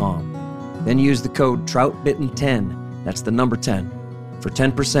squallafishing.com. Then use the code TROUTBITTEN10, that's the number 10, for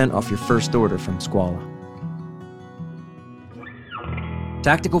 10% off your first order from Squalla.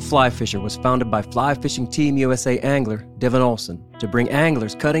 Tactical Fly Fisher was founded by Fly Fishing Team USA angler Devin Olson to bring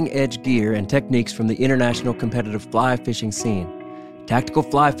anglers cutting-edge gear and techniques from the international competitive fly fishing scene. Tactical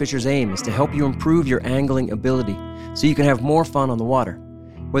Fly Fisher's aim is to help you improve your angling ability so you can have more fun on the water.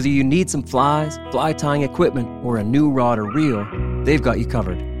 Whether you need some flies, fly tying equipment, or a new rod or reel, they've got you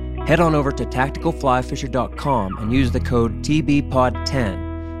covered. Head on over to tacticalflyfisher.com and use the code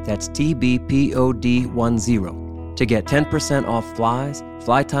TBPOD10, that's TBPOD10, to get 10% off flies,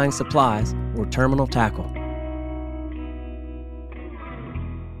 fly tying supplies, or terminal tackle.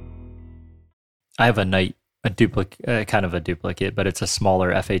 I have a duplicate, kind of a duplicate, but it's a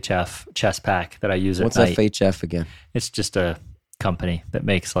smaller FHF chest pack that I use at night. What's FHF again? It's just a company that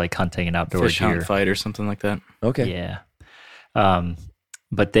makes like hunting and outdoor Fish gear. Hunt Fight or something like that. Okay. Yeah.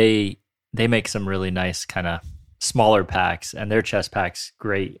 But they make some really nice kind of smaller packs, and their chest pack's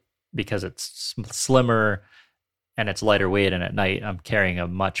great because it's slimmer and it's lighter weight. And at night, I'm carrying a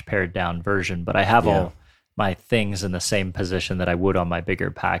much pared down version, but I have all my things in the same position that I would on my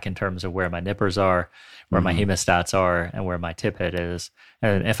bigger pack in terms of where my nippers are, where my hemostats are, and where my tip head is.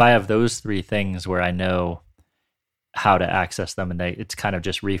 And if I have those three things where I know how to access them and it's kind of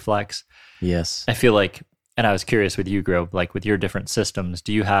just reflex. Yes. I feel like, and I was curious with you, Grove, like with your different systems,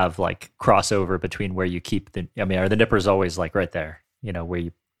 do you have like crossover between where you keep are the nippers always like right there, where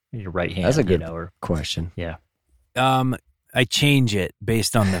your right hand? That's a good question. Yeah. I change it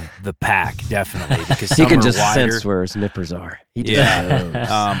based on the pack, definitely, because he can just sense where his nippers are. He just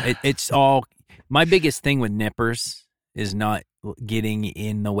knows. It's all, my biggest thing with nippers is not getting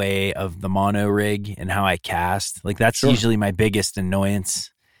in the way of the mono rig and how I cast. Like that's usually my biggest annoyance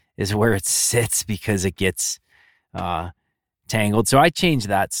is where it sits because it gets tangled. So I change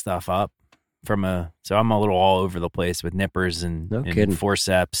that stuff up so I'm a little all over the place with nippers and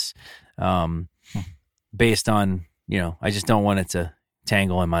forceps based on, I just don't want it to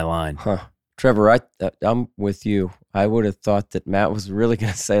tangle in my line. Huh. Trevor, I'm with you. I would have thought that Matt was really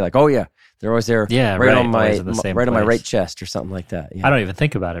going to say like, oh yeah, they're always there right on my right chest or something like that. Yeah. I don't even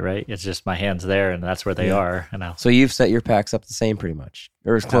think about it, right? It's just my hand's there and that's where they are. So you've set your packs up the same pretty much,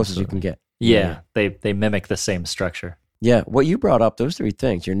 or as close as you can get. Yeah. They mimic the same structure. Yeah. What you brought up, those three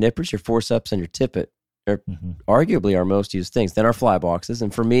things, your nippers, your forceps, and your tippet are arguably our most used things. Then our fly boxes.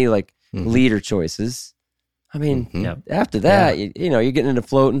 And for me, like leader choices. I mean, after that, you're getting into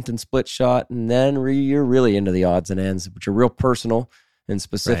floatant and split shot, and then you're really into the odds and ends, which are real personal and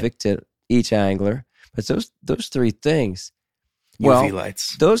specific to each angler. But those three things. UV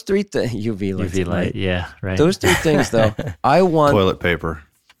lights. Those three things. UV lights. UV light, right? yeah, right. Those three things, though, I want... Toilet paper.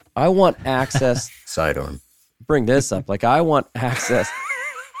 I want access... Sidearm. Bring this up. Like, I want access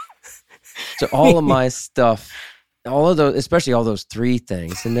to all of my stuff. All of those, especially all those three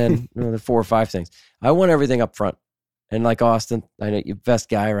things, and then the 4 or 5 things. I want everything up front. And like Austin, I know you're best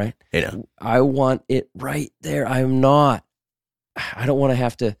guy, right? I want it right there. I don't want to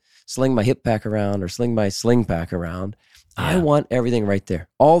have to sling my hip pack around or sling my sling pack around. Yeah. I want everything right there.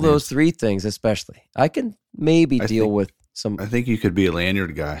 All those three things, especially. I can maybe deal with some. I think you could be a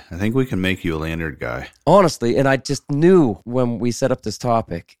lanyard guy. I think we can make you a lanyard guy. Honestly, and I just knew when we set up this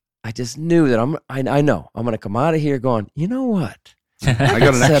topic, I just knew that I know I'm going to come out of here going, you know what? I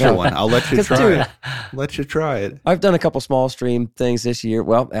got an extra one. I'll let you try it. Let you try it. I've done a couple small stream things this year.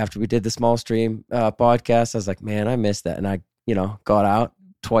 Well, after we did the small stream podcast, I was like, man, I missed that. And I, got out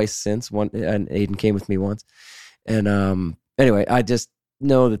twice since. One, and Aiden came with me once. And anyway, I just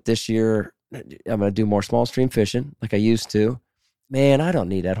know that this year I'm going to do more small stream fishing like I used to. Man, I don't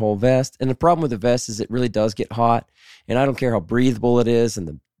need that whole vest. And the problem with the vest is it really does get hot. And I don't care how breathable it is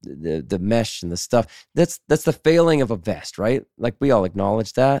and the mesh and the stuff. That's the failing of a vest, right? Like we all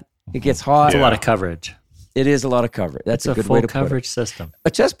acknowledge that. It gets hot. It's a lot of coverage. It is a lot of coverage. That's a good way to put it. Coverage system. A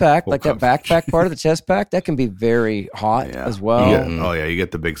chest pack, like that backpack part of the chest pack, that can be very hot as well. You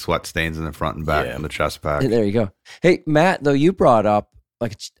get the big sweat stains in the front and back from the chest pack. And there you go. Hey, Matt, though, you brought up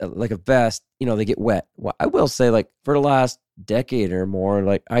like a vest, they get wet. Well, I will say, like, for the last decade or more,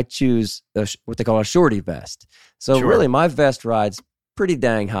 like, I choose what they call a shorty vest. So really, my vest ride's pretty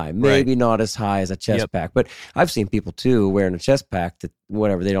dang high. Maybe not as high as a chest pack, but I've seen people too wearing a chest pack that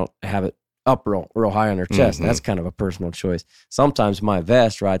they don't have it up real high on their chest. And that's kind of a personal choice. Sometimes my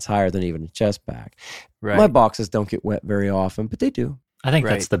vest rides higher than even a chest pack. Right. My boxes don't get wet very often, but they do. I think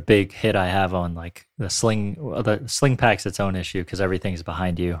that's the big hit I have on like the sling. The sling pack's its own issue because everything's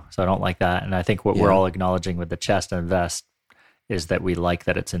behind you, so I don't like that. And I think what we're all acknowledging with the chest and vest is that we like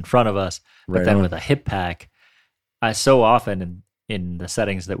that it's in front of us. But then with a hip pack, I so often in the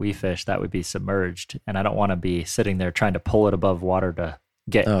settings that we fish, that would be submerged, and I don't want to be sitting there trying to pull it above water to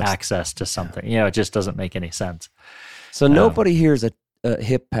get access to something. It just doesn't make any sense. So nobody here is a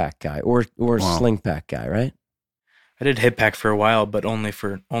hip pack guy or sling pack guy, right? I did hip pack for a while, but only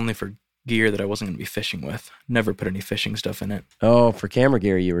for gear that I wasn't going to be fishing with. Never put any fishing stuff in it. Oh, for camera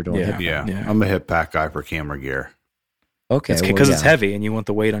gear you were doing hip pack. Yeah. I'm a hip pack guy for camera gear. Okay. Because it's heavy and you want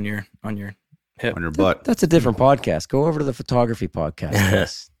the weight on your hip. On your butt. That's a different podcast. Go over to the photography podcast.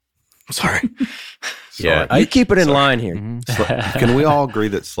 Yes. Sorry. Yeah. You keep it in line here. Mm-hmm. Can we all agree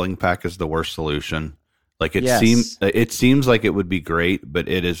that sling pack is the worst solution? Like it seems like it would be great, but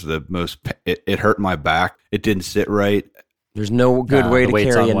it is the most. It hurt my back. It didn't sit right. There's no good way to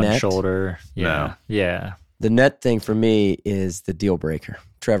carry a one net. Shoulder. Yeah, yeah. The net thing for me is the deal breaker.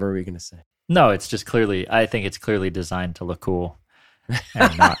 Trevor, what were you going to say? No, it's just clearly. I think it's clearly designed to look cool,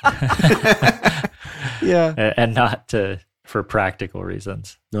 and not. And not for practical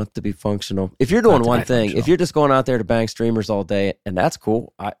reasons. Not to be functional. If you're doing one thing, if you're just going out there to bang streamers all day, and that's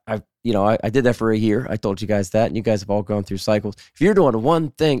cool. I did that for a year. I told you guys that, and you guys have all gone through cycles. If you're doing one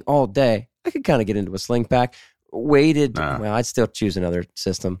thing all day, I could kind of get into a sling pack. Weighted, well, I'd still choose another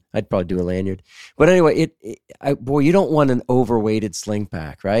system. I'd probably do a lanyard. But anyway, you don't want an overweighted sling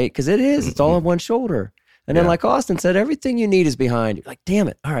pack, right? Because it's all on one shoulder. And then like Austin said, everything you need is behind you. Like, damn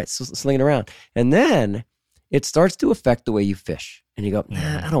it. All right, so sling it around. And then it starts to affect the way you fish. And you go,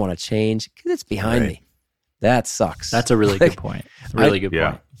 I don't want to change because it's behind me. That sucks. That's a really good point. Really good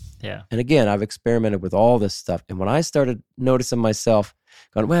point. Yeah. And again, I've experimented with all this stuff. And when I started noticing myself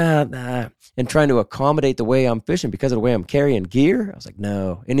going, and trying to accommodate the way I'm fishing because of the way I'm carrying gear, I was like,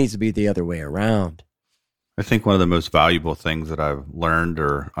 no, it needs to be the other way around. I think one of the most valuable things that I've learned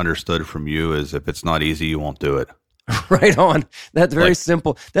or understood from you is if it's not easy, you won't do it. Right on. That's very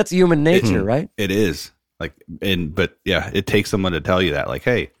simple. That's human nature, right? It is. But it takes someone to tell you that, like,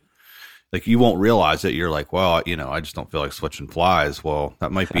 hey, like you won't realize it. You're like, well, I just don't feel like switching flies. Well,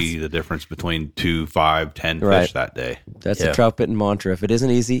 that might be the difference between 2, 5, 10 fish that day. That's the trout bitten mantra. If it isn't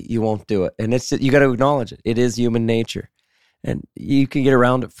easy, you won't do it. And you got to acknowledge it. It is human nature. And you can get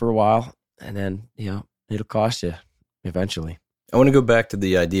around it for a while, and then, it'll cost you eventually. I want to go back to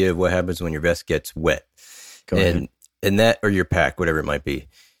the idea of what happens when your vest gets wet. Go ahead. And that, or your pack, whatever it might be.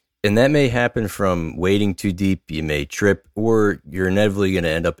 And that may happen from wading too deep. You may trip, or you're inevitably going to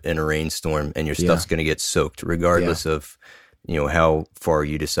end up in a rainstorm and your stuff's going to get soaked regardless of, how far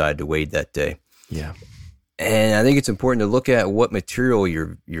you decide to wade that day. Yeah. And I think it's important to look at what material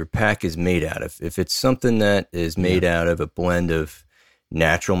your pack is made out of. If it's something that is made out of a blend of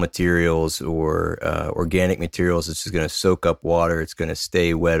natural materials or organic materials, it's just going to soak up water. It's going to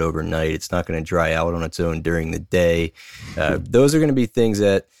stay wet overnight. It's not going to dry out on its own during the day. Those are going to be things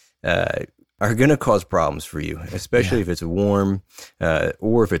that are going to cause problems for you, especially if it's warm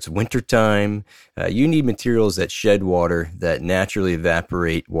or if it's wintertime. You need materials that shed water, that naturally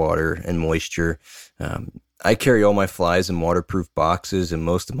evaporate water and moisture. I carry all my flies in waterproof boxes, and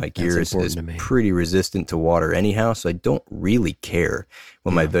most of my gear is pretty resistant to water anyhow, so I don't really care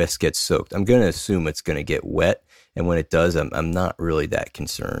when my vest gets soaked. I'm going to assume it's going to get wet, and when it does, I'm not really that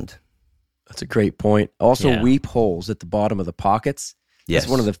concerned. That's a great point. Also, weep holes at the bottom of the pockets. Yes.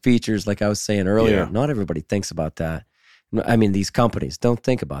 That's one of the features, like I was saying earlier. Yeah. Not everybody thinks about that. I mean, these companies don't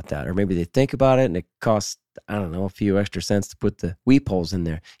think about that. Or maybe they think about it and it costs, I don't know, a few extra cents to put the weep holes in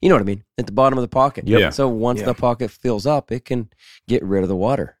there. You know what I mean? At the bottom of the pocket. Yep. Yeah. So once the pocket fills up, it can get rid of the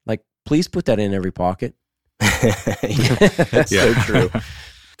water. Like, please put that in every pocket. That's so true.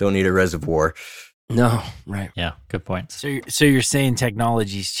 Don't need a reservoir. No, right. Yeah, good point. So you're saying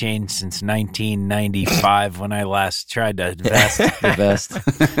technology's changed since 1995 when I last tried to vest? The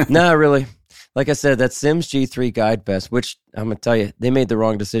vest. No, really. Like I said, that Simms G3 guide vest, which I'm going to tell you, they made the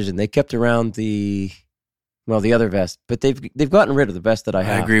wrong decision. They kept around the other vest, but they've gotten rid of the vest that I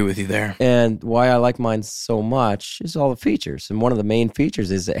have. I agree with you there. And why I like mine so much is all the features. And one of the main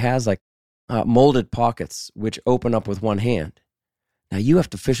features is it has like molded pockets, which open up with one hand. Now, you have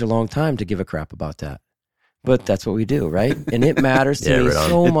to fish a long time to give a crap about that. But that's what we do, right? And it matters to me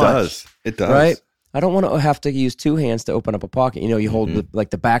so much. It does. Right? I don't want to have to use two hands to open up a pocket. You hold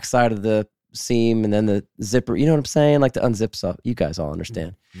the back side of the seam and then the zipper. You know what I'm saying? Like to unzip stuff. You guys all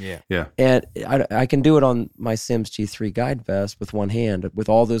understand. Yeah. And I can do it on my Simms G3 guide vest with one hand with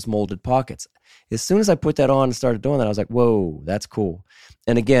all those molded pockets. As soon as I put that on and started doing that, I was like, whoa, that's cool.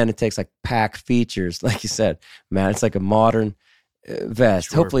 And again, it takes like pack features. Like you said, man, it's like a modern vest.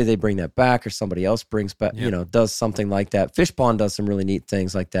 Sure. Hopefully they bring that back, or somebody else brings back, does something like that. Fish Pond does some really neat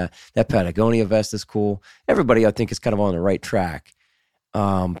things like that. That Patagonia vest is cool. Everybody, I think, is kind of on the right track.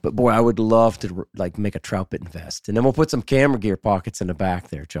 But boy, I would love to like make a trout bitten vest, and then we'll put some camera gear pockets in the back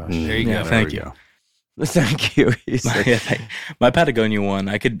there, Josh. There you go. Thank you. Thank you. My Patagonia one,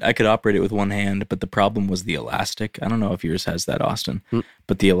 I could operate it with one hand, but the problem was the elastic. I don't know if yours has that, Austin,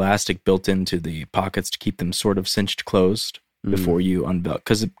 but the elastic built into the pockets to keep them sort of cinched closed before you unbelt.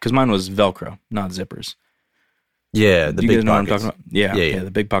 Because mine was Velcro, not zippers. Yeah, the you big guys know pockets. what I'm talking about? Yeah,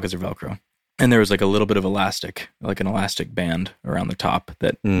 the big pockets are Velcro. And there was like a little bit of elastic, like an elastic band around the top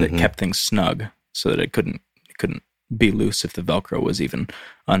that kept things snug so that it couldn't be loose if the Velcro was even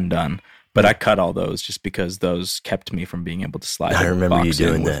undone. But I cut all those just because those kept me from being able to slide. I remember box you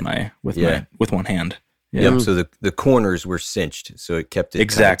doing in that. with one hand. Yeah. Yep. So the corners were cinched, so it kept it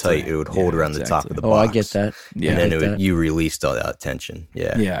Exactly. tight. It would hold around the top of the box. Oh, I get that. Yeah. And then you released all that tension.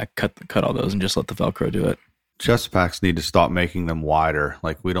 Yeah. Yeah, I cut all those and just let the Velcro do it. Chest packs need to stop making them wider.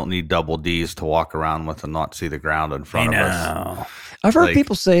 Like, we don't need double Ds to walk around with and not see the ground in front of us. I've heard Like-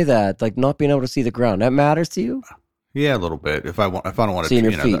 people say that, like not being able to see the ground. That matters to you? Yeah, a little bit. If I don't want to, Seeing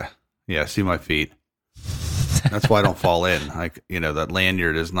your feet. See my feet. That's why I don't fall in. Like, that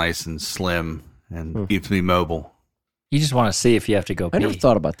lanyard is nice and slim and keeps me mobile. You just want to see if you have to go pee. I never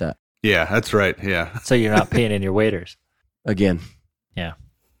thought about that. Yeah, that's right. Yeah. So you're not peeing in your waders. Again. Yeah.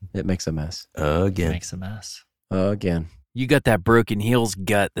 It makes a mess. Again. Makes a mess. Again. You got that broken heels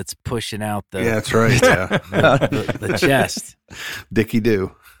gut that's pushing out the That's right. Yeah. the chest. Dicky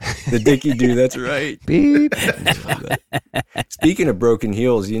do. The Dickie do, that's right. Beep. Speaking of broken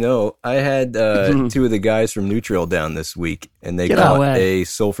heels, I had two of the guys from Nutrail down this week, and they Get caught away. a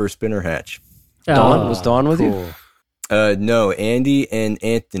sulfur spinner hatch. Dawn? Was Dawn with you? No, Andy and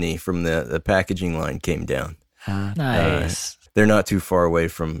Anthony from the packaging line came down. Nice. They're not too far away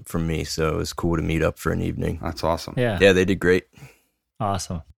from me, so it was cool to meet up for an evening. That's awesome. Yeah. Yeah, they did great.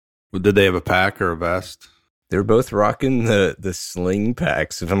 Awesome. Did they have a pack or a vest? They're both rocking the sling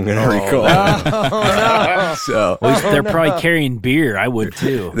packs, if I'm going to recall. So At least they're probably carrying beer. I would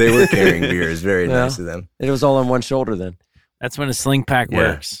too. they were carrying beer. It's very Yeah. nice of them. It was all on one shoulder then. That's when a sling pack Yeah.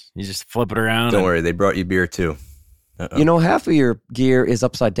 works. You just flip it around. Don't worry, they brought you beer too. Half of your gear is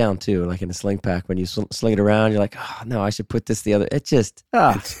upside down too, like in a sling pack. When you sling it around, you're like, oh, no, I should put this the other. It just,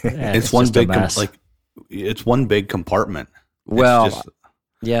 Yeah, It's one just a big mess. it's one big compartment. It's well, just-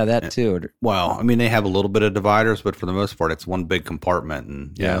 yeah, that too. well, I mean, they have a little bit of dividers, but for the most part, it's one big compartment.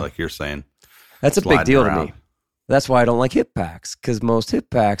 And Yeah. like you're saying, That's a big sliding deal to around. me. That's why I don't like hip packs, because most hip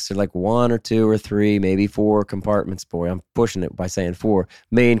packs are like 1 or 2 or 3, maybe 4 compartments. Boy, I'm pushing it by saying 4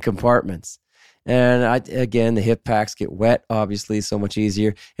 main compartments. And again, the hip packs get wet, obviously, so much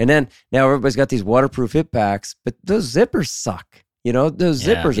easier. And then now everybody's got these waterproof hip packs, but those zippers suck. Those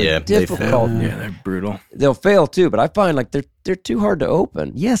Yeah. zippers Yeah, are they difficult. Yeah, they're brutal. They'll fail too, but I find like they're too hard to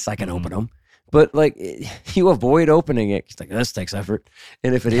open. Yes, I can open them, but like you avoid opening it. It's like, this takes effort,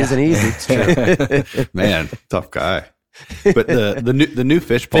 and if it isn't easy, it's true. man, tough guy. But the new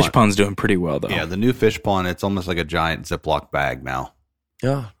fish pond, Fish Pond's doing pretty well though. yeah, the new fish pond, it's almost like a giant Ziploc bag now.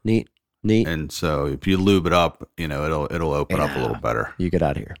 Oh, neat. And so if you lube it up, it'll open up a little better. You get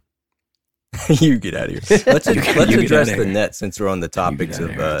out of here. You get out of here. Let's You get address outta the here. net since we're on the topics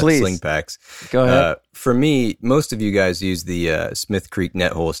get of outta here. Please. sling packs. Go ahead. For me, most of you guys use the Smith Creek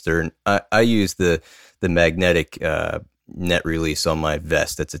net holster, and I use the magnetic net release on my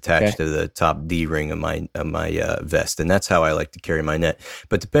vest that's attached to the top D ring of my vest, and that's how I like to carry my net.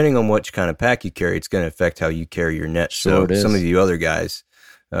 But depending on which kind of pack you carry, it's going to affect how you carry your net. Sure it is. Some of you other guys,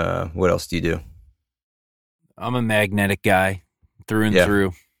 what else do you do? I'm a magnetic guy through and Yeah.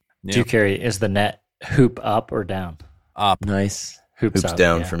 through. Do you carry, is the net hoop up or down? Up. Nice. Hoops Hoops up,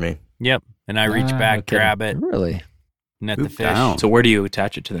 down yeah. for me. Yep. And I reach Ah, back, okay. grab it, Really? net the Hoop fish. down. So where do you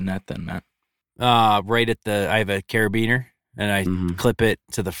attach it to the net then, Matt? Right at I have a carabiner and I Mhm. clip it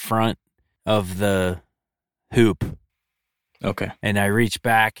to the front of the hoop Okay. and I reach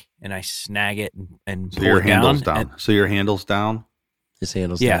back and I snag it and So pull your it handle's down. down. So your handle's down. His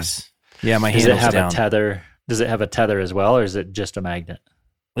handles. down. Yes. Yeah, my Does it handle's have down. a tether? Does it have a tether as well, or is it just a magnet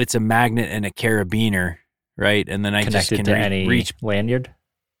It's a magnet and a carabiner, right? And then I just connected can to any reach. lanyard?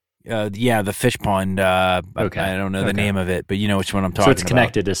 Yeah, the fish pond. Okay. I don't know the Okay. name of it, but you know which one I'm talking So it's about.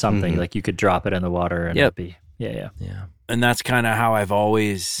 connected to something, Mhm. like you could drop it in the water and Yep. it'd be, yeah. Yeah. And that's kind of how I've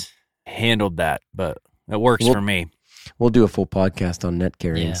always handled that, but it works Well, for me. We'll do a full podcast on net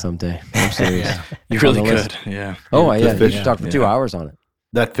carrying Yeah. someday. I'm serious. Yeah. You On really the list. could. Yeah. Oh, yeah. fish- You should talk for 2 hours on it.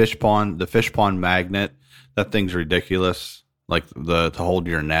 That fish pond, the fish pond magnet, that thing's ridiculous. Like to hold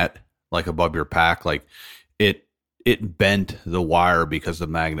your net like above your pack, like it it bent the wire because the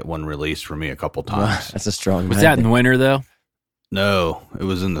magnet wasn't released for me a couple times. That's a strong Was magnet. that in the winter though? No, it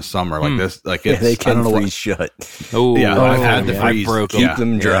was in the summer. Like this, like Yeah, it's, they I can don't know freeze shut. Oh, Yeah, I've had to yeah. freeze. broke Keep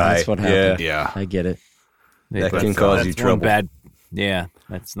them dry. that's what happened. Yeah. I get it. That But, can cause that's you one trouble. bad. Yeah,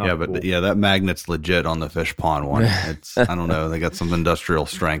 that's not. Yeah, but cool. yeah, that magnet's legit on the fish pond one. It's I don't know. They got some industrial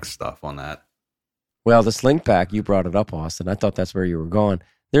strength stuff on that. Well, the sling pack, you brought it up, Austin. I thought that's where you were going.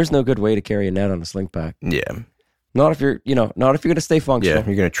 There's no good way to carry a net on a sling pack. Yeah. Not if you're going to stay Yeah. functional.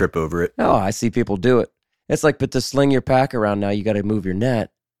 You're going to trip over it. Oh, I see people do it. It's like, but to sling your pack around now, you got to move your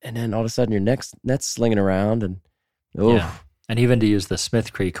net, and then all of a sudden your net's slinging around, and Yeah. And even to use the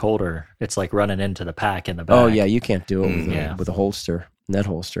Smith Creek holder, it's like running into the pack in the back. oh yeah, you can't do it with, Yeah. with a holster, net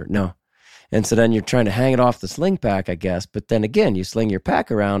holster. No. And so then you're trying to hang it off the sling pack, I guess. But then again, you sling your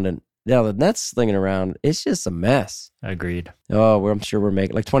pack around, and now the net's slinging around. It's just a mess. Agreed. Oh, I'm sure we're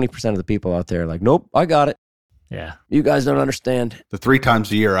making like 20% of the people out there are like, nope, I got it. Yeah. You guys don't understand. The 3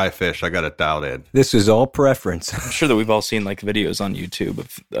 times a year I fish, I got it dialed in. This is all preference. I'm sure that we've all seen like videos on YouTube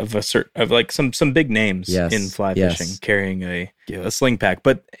of like some big names Yes, in fly yes. fishing carrying a sling pack,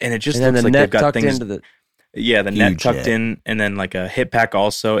 and it just And then looks the like they've net got tucked things. into the. Yeah, the net Huge tucked net. in, and then like a hip pack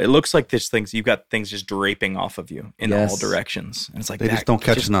also. It looks like this things you've got things just draping off of you in Yes. all directions. And it's like They that just don't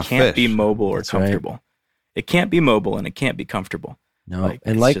catch just enough can't be fish. mobile or That's right. comfortable. It can't be mobile and it can't be comfortable. No, Like,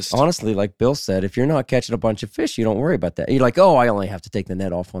 and it's like just- honestly, like Bill said, if you're not catching a bunch of fish, you don't worry about that. You're like, oh, I only have to take the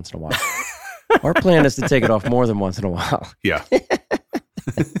net off once in a while. Our plan is to take it off more than once in a while. Yeah.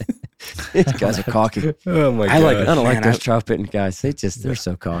 These guys are cocky. Oh my I god. don't like man, those trout pitting guys. They're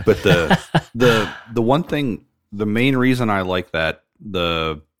so cocky. But the one thing, the main reason I like that,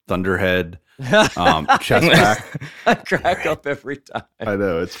 the Thunderhead chest pack. I crack up every time. I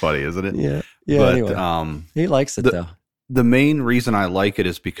know, it's funny, isn't it? Yeah, yeah. But Anyway, he likes it though. the main reason I like it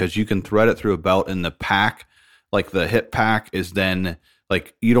is because you can thread it through a belt, and the pack, like the hip pack, is then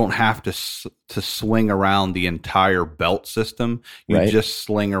like you don't have to swing around the entire belt system. You Right. just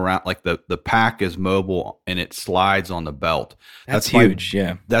sling around, like the pack is mobile and it slides on the belt. That's my- huge.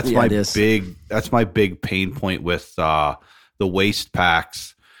 Yeah. That's Yeah, my it is. big pain point with the waist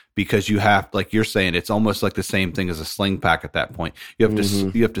packs, because you have, like you're saying, it's almost like the same thing as a sling pack at that point. You have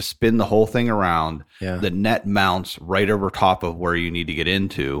to you have to spin the whole thing around. Yeah. The net mounts right over top of where you need to get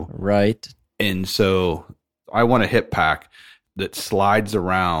into. Right. And so I want a hip pack that slides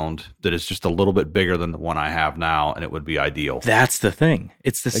around, that is just a little bit bigger than the one I have now, and it would be ideal. That's the thing.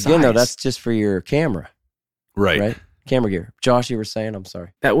 It's the Again, though, size. that's just for your camera, right? Camera gear. Josh, you were saying, I'm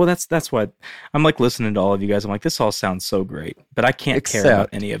sorry. That's what I'm like listening to all of you guys. I'm like, this all sounds so great, but I can't care about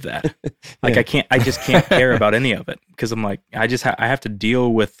Except- any of that. Like I just can't care about any of it, because I'm like, I just I have to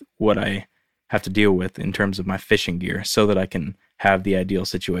deal with what I have to deal with in terms of my fishing gear, so that I can have the ideal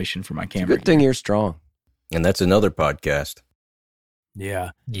situation for my camera. Good thing you're strong. And that's another podcast.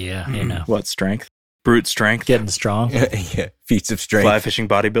 Yeah. Yeah. You know, What strength? Brute strength. getting strong. Yeah. Feats of strength. Fly fishing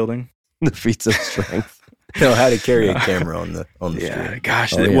bodybuilding. The feats of strength. Know how to carry a camera on the Yeah, stream.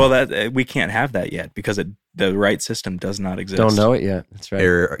 gosh. Oh, yeah. Well, that we can't have that yet because the right system does not exist. Don't know it yet. That's right.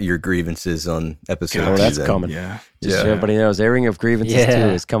 Air your grievances on episode Oh, 2 that's then. coming. Yeah. Just so Yeah. everybody knows, airing of grievances Yeah.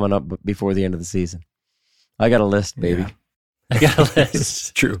 2 is coming up before the end of the season. I got a list, baby. Yeah. I got a list.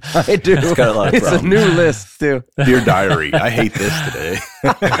 It's true. I do. It's got a lot of It's problems. a new list too. Dear diary, I hate this today.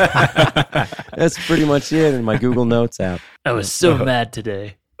 That's pretty much it in my Google Notes app. I was so mad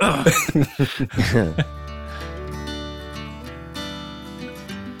today.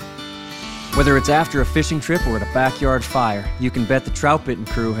 Whether it's after a fishing trip or at a backyard fire, you can bet the Trout Bitten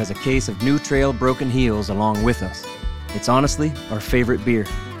crew has a case of New Trail Broken Heels along with us. It's honestly our favorite beer.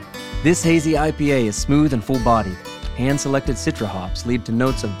 This hazy IPA is smooth and full-bodied. Hand-selected Citra hops lead to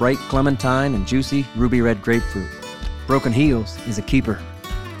notes of bright clementine and juicy ruby red grapefruit. Broken Heels is a keeper.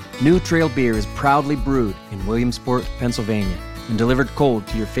 New Trail beer is proudly brewed in Williamsport, Pennsylvania, and delivered cold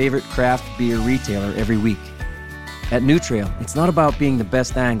to your favorite craft beer retailer every week. At New Trail, it's not about being the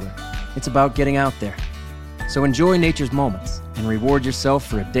best angler. It's about getting out there. So enjoy nature's moments and reward yourself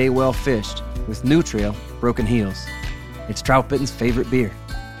for a day well fished with New Trail Broken Heels. It's Trout Bitten's favorite beer.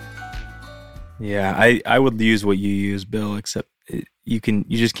 Yeah, I would use what you use, Bill, except you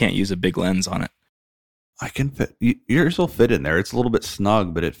just can't use a big lens on it. I can fit. Yours will fit in there. It's a little bit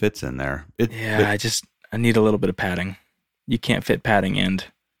snug, but it fits in there. Yeah, I need a little bit of padding. You can't fit padding and,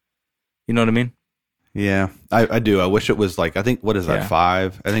 you know what I mean? Yeah, I do. I wish it was like, I think, what is that, Yeah.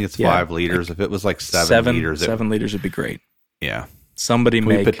 5? I think it's Yeah, 5 liters. If it was like 7 liters. 7 liters would be great. Yeah. Somebody Can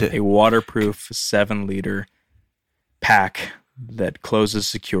we make put a waterproof 7-liter pack that closes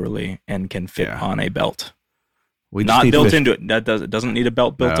securely and can fit Yeah. on a belt. Not built into it. It doesn't need a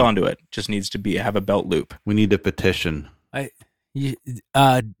belt built onto it. Just needs to have a belt loop. We need to petition.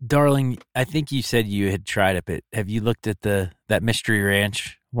 Darling, I think you said you had tried it, but have you looked at that Mystery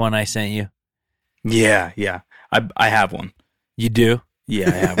Ranch one I sent you? Yeah. I have one. You do? Yeah,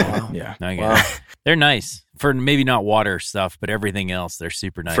 I have one. Yeah. Okay. They're nice for maybe not water stuff, but everything else, they're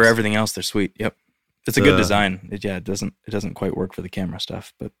super nice. For everything else, they're sweet. Yep. It's a good design. It doesn't quite work for the camera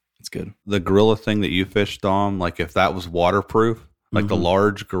stuff, but it's good. The Gorilla thing that you fished, Dom, like if that was waterproof, like the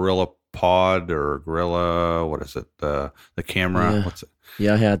large Gorilla Pod or Gorilla, what is it? The camera. Yeah. What's it?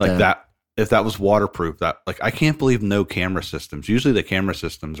 Yeah, I had like that. If that was waterproof, that like I can't believe no camera systems. Usually the camera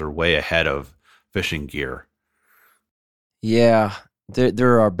systems are way ahead of fishing gear. Yeah,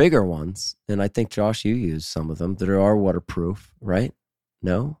 there are bigger ones, and I think Josh, you use some of them that are waterproof, right?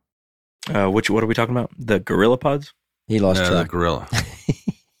 No. What are we talking about? The Gorilla Pods? He lost track. The Gorilla.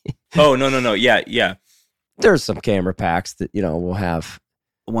 Oh no. Yeah. There's some camera packs that will have.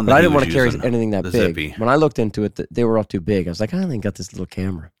 One but I didn't want to carry anything that big. Zippy. When I looked into it, they were all too big. I was like, I only got this little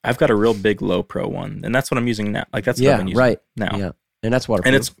camera. I've got a real big Low Pro one, and that's what I'm using now. Like that's what I've been using now. Yeah, and that's waterproof.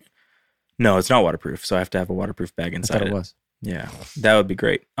 And it's not waterproof, so I have to have a waterproof bag inside. I thought it was. Yeah, that would be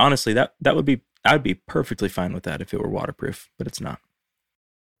great. Honestly, I would be perfectly fine with that if it were waterproof, but it's not.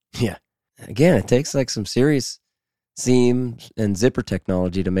 Yeah. Again, it takes like some serious seam and zipper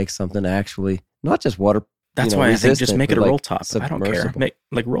technology to make something actually not just water. That's why I think just make it a roll top. I don't care. Submersible.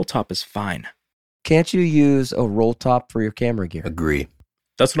 Roll top is fine. Can't you use a roll top for your camera gear? Agree.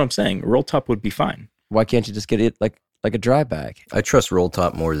 That's what I'm saying. Roll top would be fine. Why can't you just get it like a dry bag? I trust roll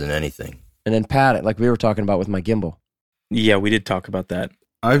top more than anything. And then pat it like we were talking about with my gimbal. Yeah, we did talk about that.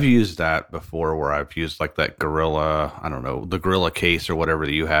 I've used that before where I've used like that Gorilla, I don't know, the Gorilla case or whatever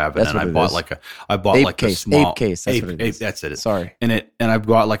that you have. And That's then what I it bought is. like the small Ape case. That's what it is. That's it. Sorry. And I've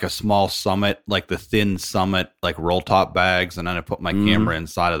got like a small Summit, like the thin Summit, like roll top bags. And then I put my camera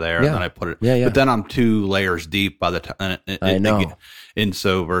inside of there and then I put it. Yeah. But then I'm 2 layers deep by the time. I know. And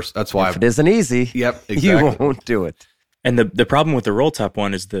so that's why if it isn't easy, Yep, exactly. you won't do it. And the problem with the roll top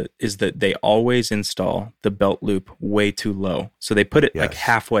one is that they always install the belt loop way too low. So they put it like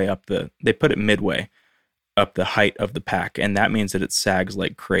halfway up they put it midway up the height of the pack, and that means that it sags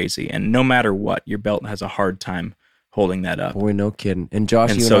like crazy. And no matter what, your belt has a hard time holding that up. Boy, no kidding. And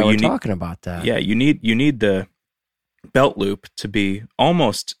Josh, you and I were talking about that. Yeah, you need the belt loop to be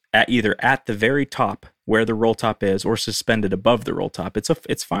almost either at the very top where the roll top is or suspended above the roll top.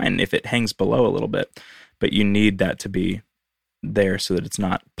 It's fine if it hangs below a little bit. But you need that to be there so that it's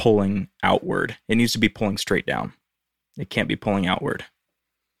not pulling outward. It needs to be pulling straight down. It can't be pulling outward.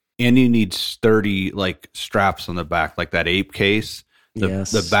 And you need sturdy like straps on the back, like that Ape case.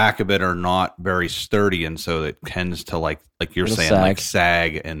 The back of it are not very sturdy, and so it tends to like you're saying, like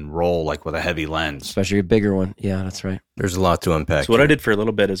sag and roll like with a heavy lens. Especially a bigger one. Yeah, that's right. There's a lot to unpack. So what I did for a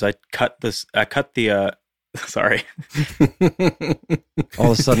little bit is I cut the sorry.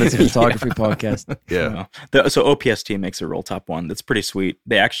 All of a sudden, it's a photography podcast. Yeah. So OPST makes a roll top one that's pretty sweet.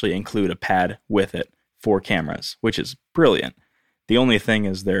 They actually include a pad with it for cameras, which is brilliant. The only thing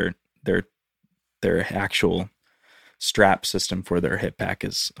is their actual strap system for their hip pack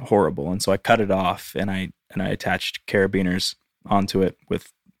is horrible, and so I cut it off and I attached carabiners onto it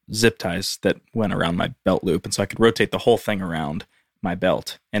with zip ties that went around my belt loop, and so I could rotate the whole thing around my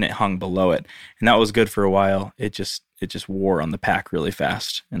belt, and it hung below it, and that was good for a while. It just wore on the pack really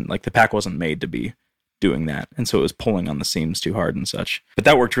fast, and like the pack wasn't made to be doing that, and so it was pulling on the seams too hard and such. But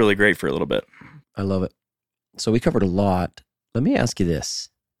that worked really great for a little bit. I love it. So we covered a lot. Let me ask you this,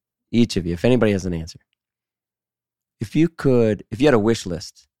 each of you, if anybody has an answer. If you had a wish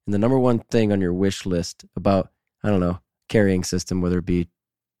list, and the number one thing on your wish list about, I don't know, carrying system, whether it be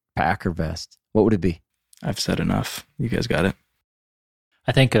pack or vest, what would it be? I've said enough. You guys got it.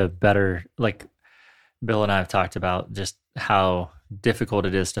 I think a better, like Bill and I have talked about just how difficult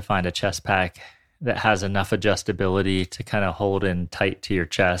it is to find a chest pack that has enough adjustability to kind of hold in tight to your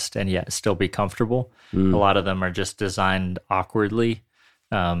chest and yet still be comfortable. A lot of them are just designed awkwardly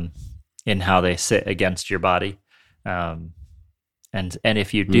in how they sit against your body. And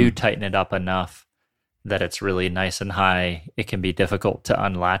if you do tighten it up enough that it's really nice and high, it can be difficult to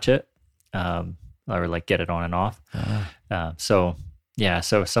unlatch it or like get it on and off. So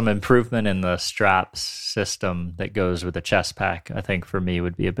some improvement in the straps system that goes with the chest pack, I think for me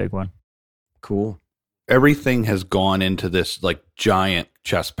would be a big one. Cool. Everything has gone into this like giant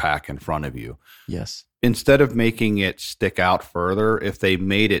chest pack in front of you. Yes. Instead of making it stick out further, if they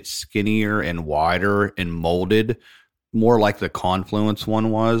made it skinnier and wider and molded more like the Confluence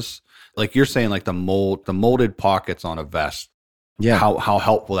one was, like you're saying, like the molded pockets on a vest how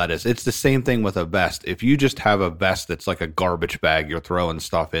helpful that is. It's the same thing with a vest. If you just have a vest that's like a garbage bag you're throwing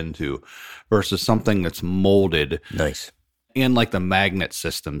stuff into versus something that's molded. Nice. And like the magnet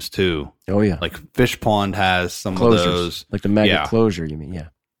systems too. Oh yeah. Like Fish Pond has some Closures. of those. Like the magnet closure, you mean? Yeah.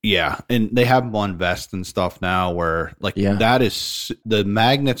 Yeah. And they have them on vests and stuff now where like that is, the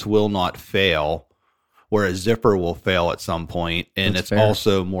magnets will not fail, where a zipper will fail at some point, and it's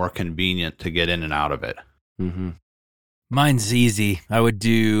also more convenient to get in and out of it. Mm-hmm. Mine's easy. I would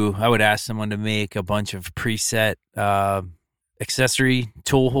ask someone to make a bunch of preset accessory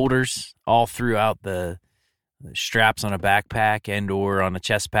tool holders all throughout the straps on a backpack and or on a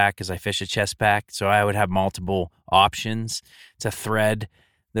chest pack, because I fish a chest pack. So I would have multiple options to thread.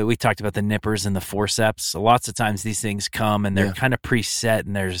 That we talked about the nippers and the forceps. Lots of times these things come and they're kind of preset,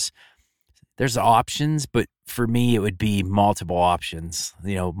 and there's options, but for me it would be multiple options.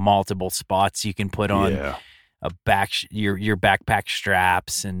 Multiple spots you can put on your backpack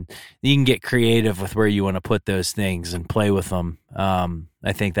straps, and you can get creative with where you want to put those things and play with them.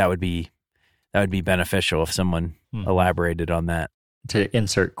 I think that would be beneficial if someone elaborated on that. To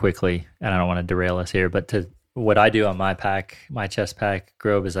insert quickly, and I don't want to derail us here, but what I do on my chest pack,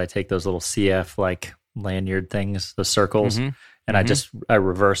 Grove, is I take those little CF like lanyard things, the circles, and I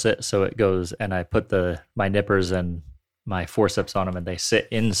reverse it so it goes, and I put my nippers and my forceps on them, and they sit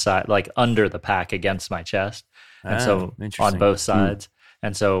inside, like under the pack against my chest, and so on both sides.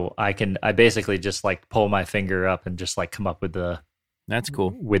 And so I basically just like pull my finger up and just like come up with that's cool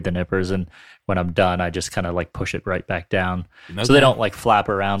with the nippers, and when I'm done, I just kind of like push it right back down, so they don't like flap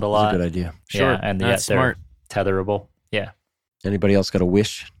around a lot. That's a good idea. Sure, and that's smart. Tetherable. Yeah. Anybody else got a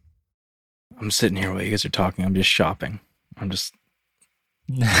wish? I'm sitting here while you guys are talking. I'm just shopping. I'm just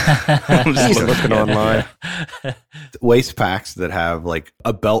looking online. Waist packs that have like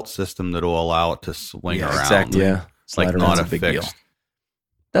a belt system that will allow it to swing around. Exactly. Yeah. It's like not a big fixed deal.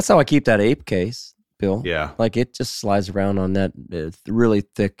 That's how I keep that ape case, Bill. Yeah. Like it just slides around on that really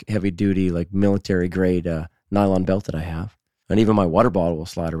thick, heavy duty, like military grade nylon belt that I have. And even my water bottle will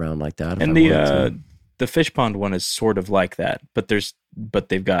slide around like that. And the Fish Pond one is sort of like that, but they've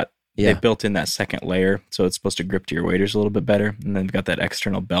built in that second layer, so it's supposed to grip to your waders a little bit better. And then they've got that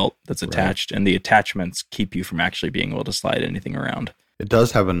external belt that's attached, and the attachments keep you from actually being able to slide anything around. It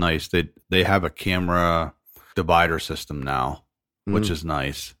does have a nice, they have a camera divider system now, which is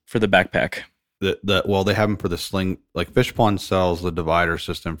nice. For the backpack. Well, they have them for the sling, like Fish Pond sells the divider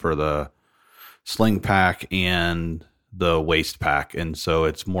system for the sling pack and the waist pack, and so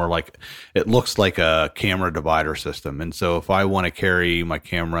it's more like, it looks like a camera divider system. And so if I want to carry my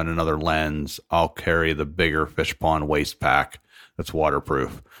camera and another lens, I'll carry the bigger Fish Pond waist pack that's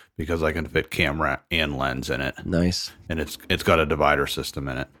waterproof, because I can fit camera and lens in it. Nice. And it's got a divider system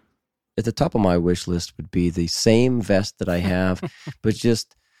in it. At the top of my wish list would be the same vest that I have, but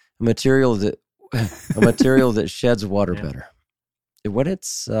just a material that sheds water better. When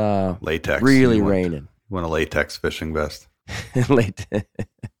it's latex, really raining. You want a latex fishing vest.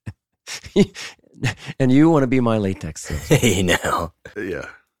 And you want to be my latex salesman. Hey, now. Yeah.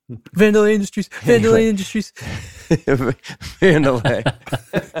 Vandalay Industries. Vandalay Industries. Vandalay.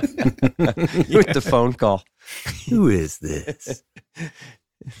 With the phone call. Who is this?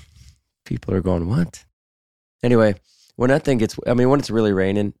 People are going, what? Anyway, when it's really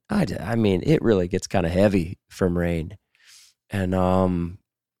raining, it really gets kind of heavy from rain. And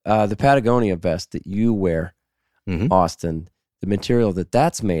the Patagonia vest that you wear, Austin, the material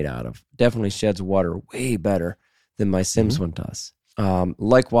that's made out of definitely sheds water way better than my Sims one does.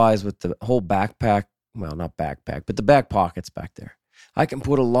 Likewise with the whole backpack, well, not backpack, but the back pockets back there. I can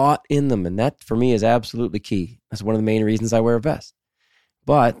put a lot in them, and that for me is absolutely key. That's one of the main reasons I wear a vest.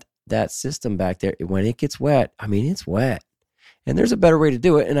 But that system back there, when it gets wet, it's wet. And there's a better way to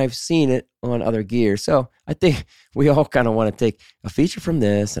do it, and I've seen it on other gear. So I think we all kind of want to take a feature from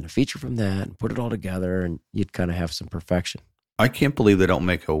this and a feature from that and put it all together, and you'd kind of have some perfection. I can't believe they don't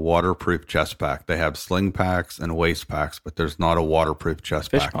make a waterproof chest pack. They have sling packs and waist packs, but there's not a waterproof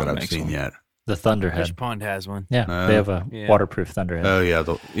chest pack that I've seen yet. The Thunderhead. Fish Pond has one. Yeah, they have a waterproof Thunderhead. Oh yeah,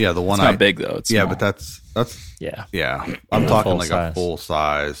 the one. It's not big though. It's small. but that's yeah. I'm talking like size. a full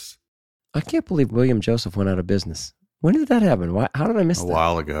size. I can't believe William Joseph went out of business. When did that happen? How did I miss that? A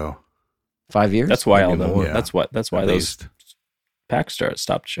while ago. 5 years? That's why Yeah. That's why those packs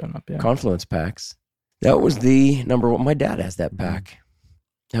stopped showing up. Yeah. Confluence packs. That was the number one. My dad has that pack.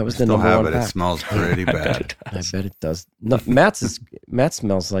 That was the Still number have one it. pack. It smells pretty bad. I bet it does. No, Matt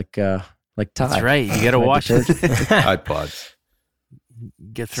smells like Tide. That's right. You got to Tide wash it. detergent. Tide Pods.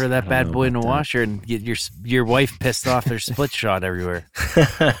 Get throw that bad boy in the washer and get your wife pissed off. There's split shot everywhere.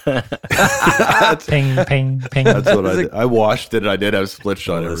 Ping, ping, ping. That's what I did. I washed it. I did have split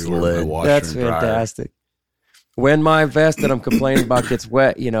shot everywhere. In my washer That's and dryer. fantastic. When my vest that I'm complaining about gets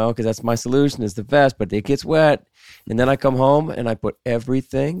wet, because that's my solution is the vest, but it gets wet, and then I come home and I put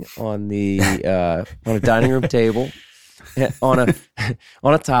everything on the on a dining room table, on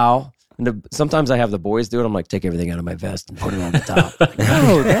a towel. And sometimes I have the boys do it. I'm like, take everything out of my vest and put it on the towel. Like,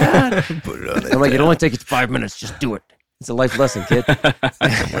 no, Dad. Put it on I'm like, it only takes 5 minutes. Just do it. It's a life lesson, kid.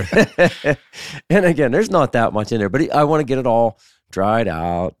 And again, there's not that much in there, but I want to get it all dried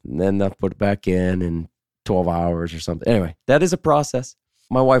out, and then I'll put it back in 12 hours or something. Anyway, that is a process.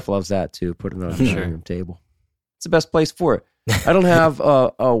 My wife loves that too, putting it on a dining room table. It's the best place for it. I don't have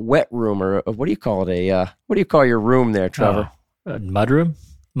a wet room or what do you call it? What do you call your room there, Trevor? Mud room?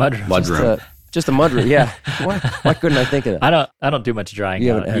 Just a mud room, yeah. Why couldn't I think of that? I don't do much drying.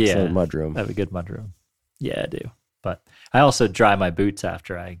 You have an excellent mud room. I have a good mud room. Yeah, I do. But I also dry my boots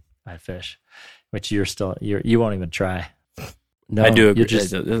after I fish, which you won't even try. No, I do agree.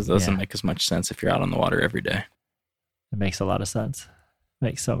 It doesn't make as much sense if you're out on the water every day. It makes a lot of sense.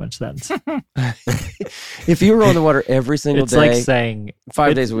 Makes so much sense. If you were on the water every single it's day, like saying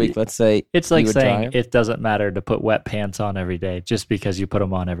 5 days a week, let's say, it's like saying it doesn't matter to put wet pants on every day just because you put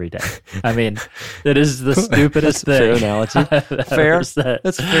them on every day. I mean, it is the stupidest thing. Fair analogy. Fair.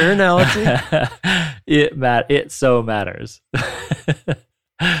 That's a fair analogy. It so matters,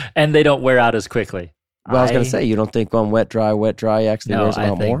 and they don't wear out as quickly. Well, I was going to say, you don't think on wet, dry actually wears them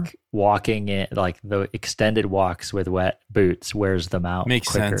out more? Walking in, like the extended walks with wet boots wears them out Makes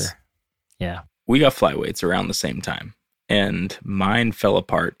quicker. sense. Yeah. We got flyweights around the same time, and mine fell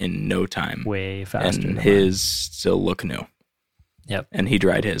apart in no time. Way faster. And his still look new. Yep. And he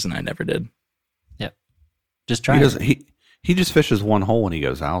dried his, and I never did. Yep. Just try it. He just fishes one hole when he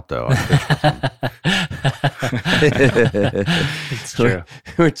goes out, though. It's true.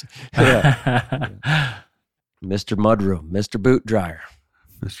 Mr. Mudroom, Mr. Boot Dryer.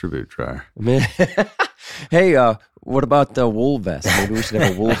 Mr. Boot Dryer. Hey, what about the wool vest? Maybe we should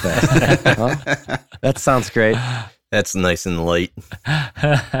have a wool vest. Huh? That sounds great. That's nice and light.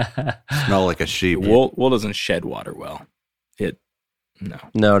 Smell like a sheep. Wool doesn't shed water well.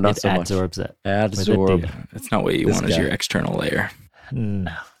 No, not it so much. Absorbs it. Adsorb. That's not what you want as your external layer.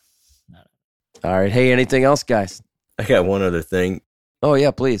 No. All right. Hey, anything else, guys? I got one other thing. Oh,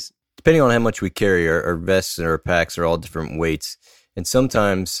 yeah, please. Depending on how much we carry, our vests and our packs are all different weights. And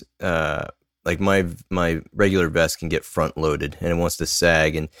sometimes, like my regular vest can get front loaded and it wants to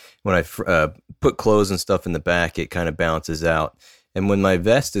sag. And when I put clothes and stuff in the back, it kind of balances out. And when my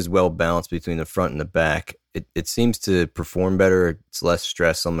vest is well balanced between the front and the back, it seems to perform better. It's less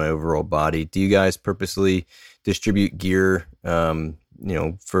stress on my overall body. Do you guys purposely distribute gear,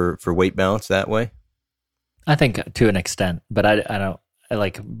 for weight balance that way? I think to an extent, but I don't.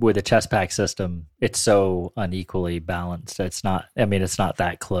 Like with the chest pack system, it's so unequally balanced. It's not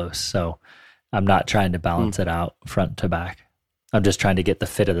that close. So I'm not trying to balance it out front to back. I'm just trying to get the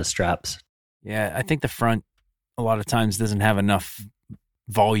fit of the straps. Yeah, I think the front a lot of times doesn't have enough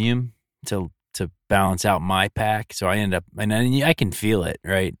volume to balance out my pack. So I end up, and I can feel it,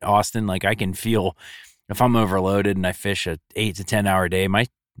 right? Austin, like I can feel if I'm overloaded and I fish a 8 to 10 hour day,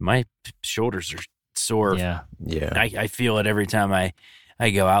 my shoulders are sore. Yeah. I feel it every time I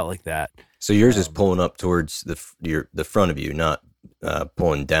go out like that. So yours is pulling up towards the front of you, not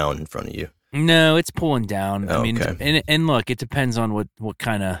pulling down in front of you. No, it's pulling down. Oh, I mean, okay. and look, it depends on what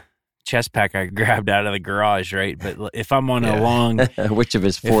kind of chest pack I grabbed out of the garage, right? But if I'm on a long, which of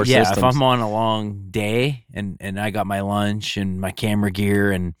his four systems? If I'm on a long day and I got my lunch and my camera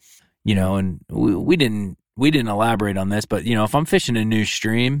gear and and we didn't elaborate on this, but if I'm fishing a new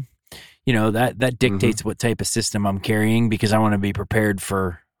stream, that dictates what type of system I'm carrying because I want to be prepared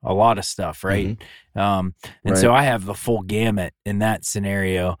for a lot of stuff, right? Mm-hmm. So I have the full gamut in that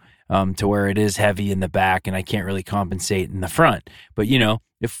scenario to where it is heavy in the back and I can't really compensate in the front. But,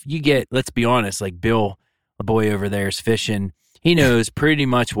 if you get, let's be honest, like Bill, a boy over there is fishing, he knows pretty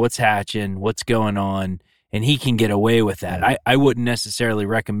much what's hatching, what's going on, and he can get away with that. I wouldn't necessarily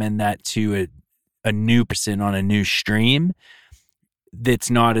recommend that to a new person on a new stream that's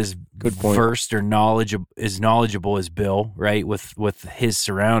not as versed or knowledgeable as Bill, right? With his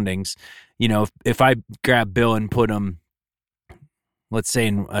surroundings. If I grab Bill and put him, let's say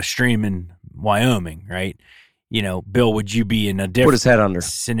in a stream in Wyoming, right? Bill, would you be in a different put his head under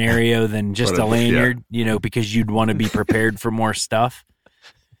scenario than just a lanyard, because you'd want to be prepared for more stuff?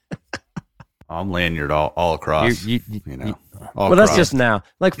 I'm lanyard all across. You all Well, that's across. just now.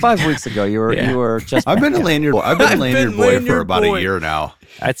 Like 5 weeks ago, you were just. I've been a lanyard. I've been a lanyard boy for about a year now.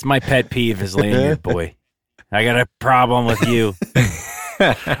 That's my pet peeve is lanyard boy. I got a problem with you.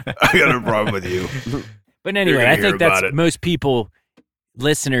 I got a problem with you. But anyway, gonna I hear think that's about it. most people,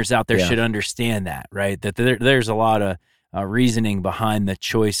 listeners out there Yeah. should understand that, right? That there's a lot of reasoning behind the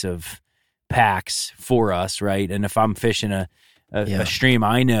choice of packs for us, right? And if I'm fishing a stream,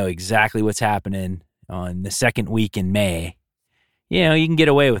 I know exactly what's happening on the second week in May. You know, you can get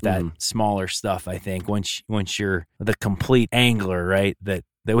away with that smaller stuff, I think, once you're the complete angler, right? That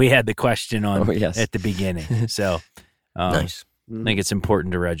we had the question on at the beginning. So Nice. I think it's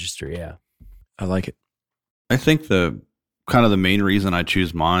important to register, yeah. I like it. I think the main reason I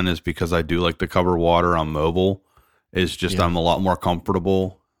choose mine is because I do like to cover water on mobile. Is just I'm a lot more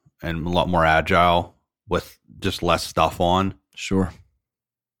comfortable and a lot more agile with just less stuff on. Sure.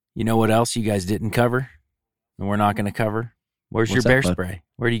 You know what else you guys didn't cover and we're not going to cover? Where's What's your bear that, bud? spray?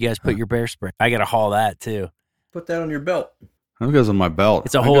 Where do you guys put your bear spray? I got to haul that too. Put that on your belt. That goes on my belt.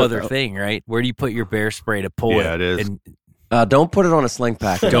 It's a whole other thing, right? Where do you put your bear spray to pull it? Yeah, it is. And Don't put it on a sling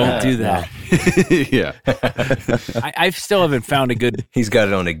pack. don't do that. Yeah. I still haven't found a good. He's got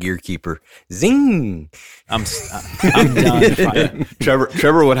it on a gear keeper. Zing. I'm done.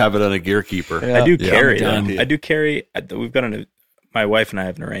 Trevor would have it on a gear keeper. I do carry. I'm done. I do carry. We've got my wife and I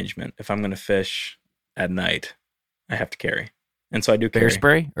have an arrangement. If I'm going to fish at night, I have to carry, and so I do carry Bear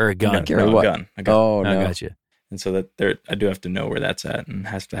spray or a gun? Carry No, what? a gun. Oh, I no. got you. And so that I do have to know where that's at and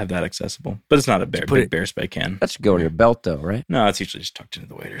has to have that accessible. But it's not a big bear spray can. That should go in your belt, though, right? No, it's usually just tucked into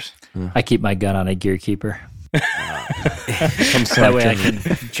the waders. I keep my gun on a gear keeper. Some That way I can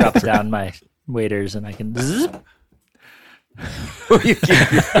drop down my waders and I can. Zzz. You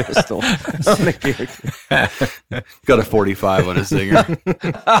keep your pistol on the gear. Got a 45 on a zinger.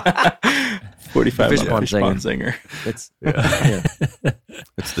 45 Fish on a pond fish pond zinger. It's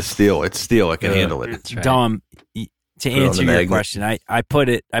It's the steel. It's steel. I can handle it. That's right. Dom, to it on answer the your magnet. question, I put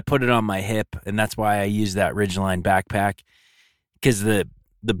it on my hip, and that's why I use that Ridgeline backpack, because the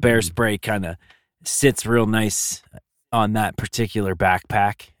bear spray kind of sits real nice on that particular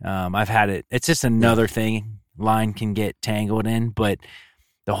backpack. I've had it. It's just another thing line can get tangled in, but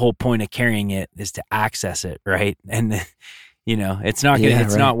the whole point of carrying it is to access it, right? And it's not gonna,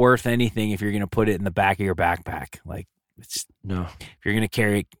 it's not worth anything if you're gonna put it in the back of your backpack. Like if you're gonna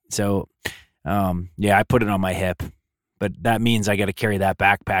carry it. So I put it on my hip, but that means I got to carry that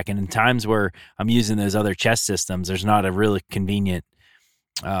backpack. And in times where I'm using those other chest systems, there's not a really convenient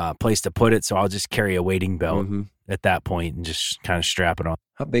place to put it. So I'll just carry a wading belt at that point and just kind of strap it on.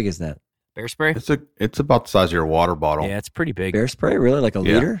 How big is that? Bear spray? It's about the size of your water bottle. Yeah, it's pretty big. Bear spray? Really? Like a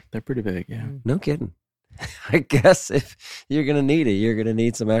liter? They're pretty big, yeah. No kidding. I guess if you're going to need it, you're going to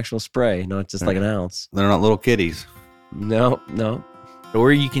need some actual spray, not just like an ounce. They're not little kitties. No.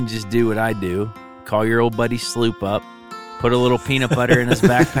 Or you can just do what I do. Call your old buddy Sloop up, put a little peanut butter in his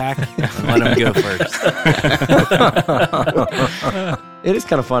backpack, and let him go first. It is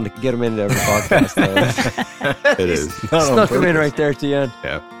kind of fun to get them into every podcast, though. It is. Snuck them in right there at the end.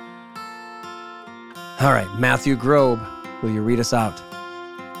 Yeah. All right, Matthew Grobe, will you read us out?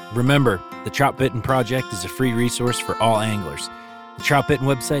 Remember, the Trout Bitten Project is a free resource for all anglers. The Trout Bitten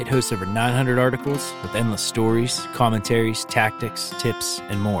website hosts over 900 articles with endless stories, commentaries, tactics, tips,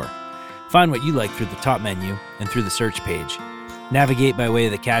 and more. Find what you like through the top menu and through the search page. Navigate by way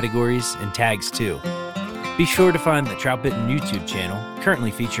of the categories and tags too. Be sure to find the Trout Bitten YouTube channel, currently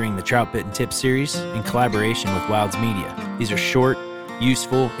featuring the Trout Bitten Tips series in collaboration with Wilds Media. These are short,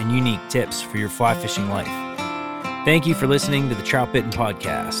 useful, and unique tips for your fly fishing life. Thank you for listening to the Trout Bitten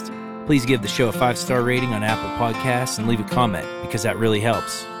Podcast. Please give the show a 5-star rating on Apple Podcasts and leave a comment because that really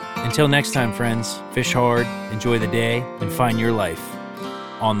helps. Until next time, friends, fish hard, enjoy the day, and find your life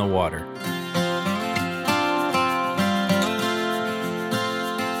on the water.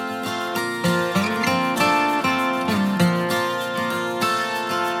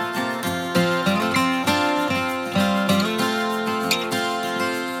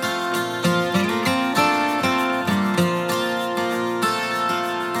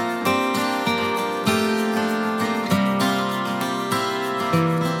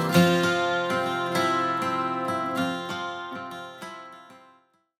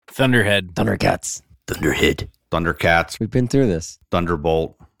 Thunderhead. Thundercats. Thunderhead. Thundercats. We've been through this.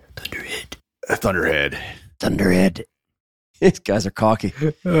 Thunderbolt. Thunderhead. Thunderhead. Thunderhead. These guys are cocky.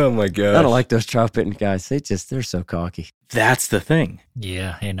 Oh my god. I don't like those trout bitten guys. They're so cocky. That's the thing.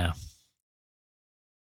 Yeah,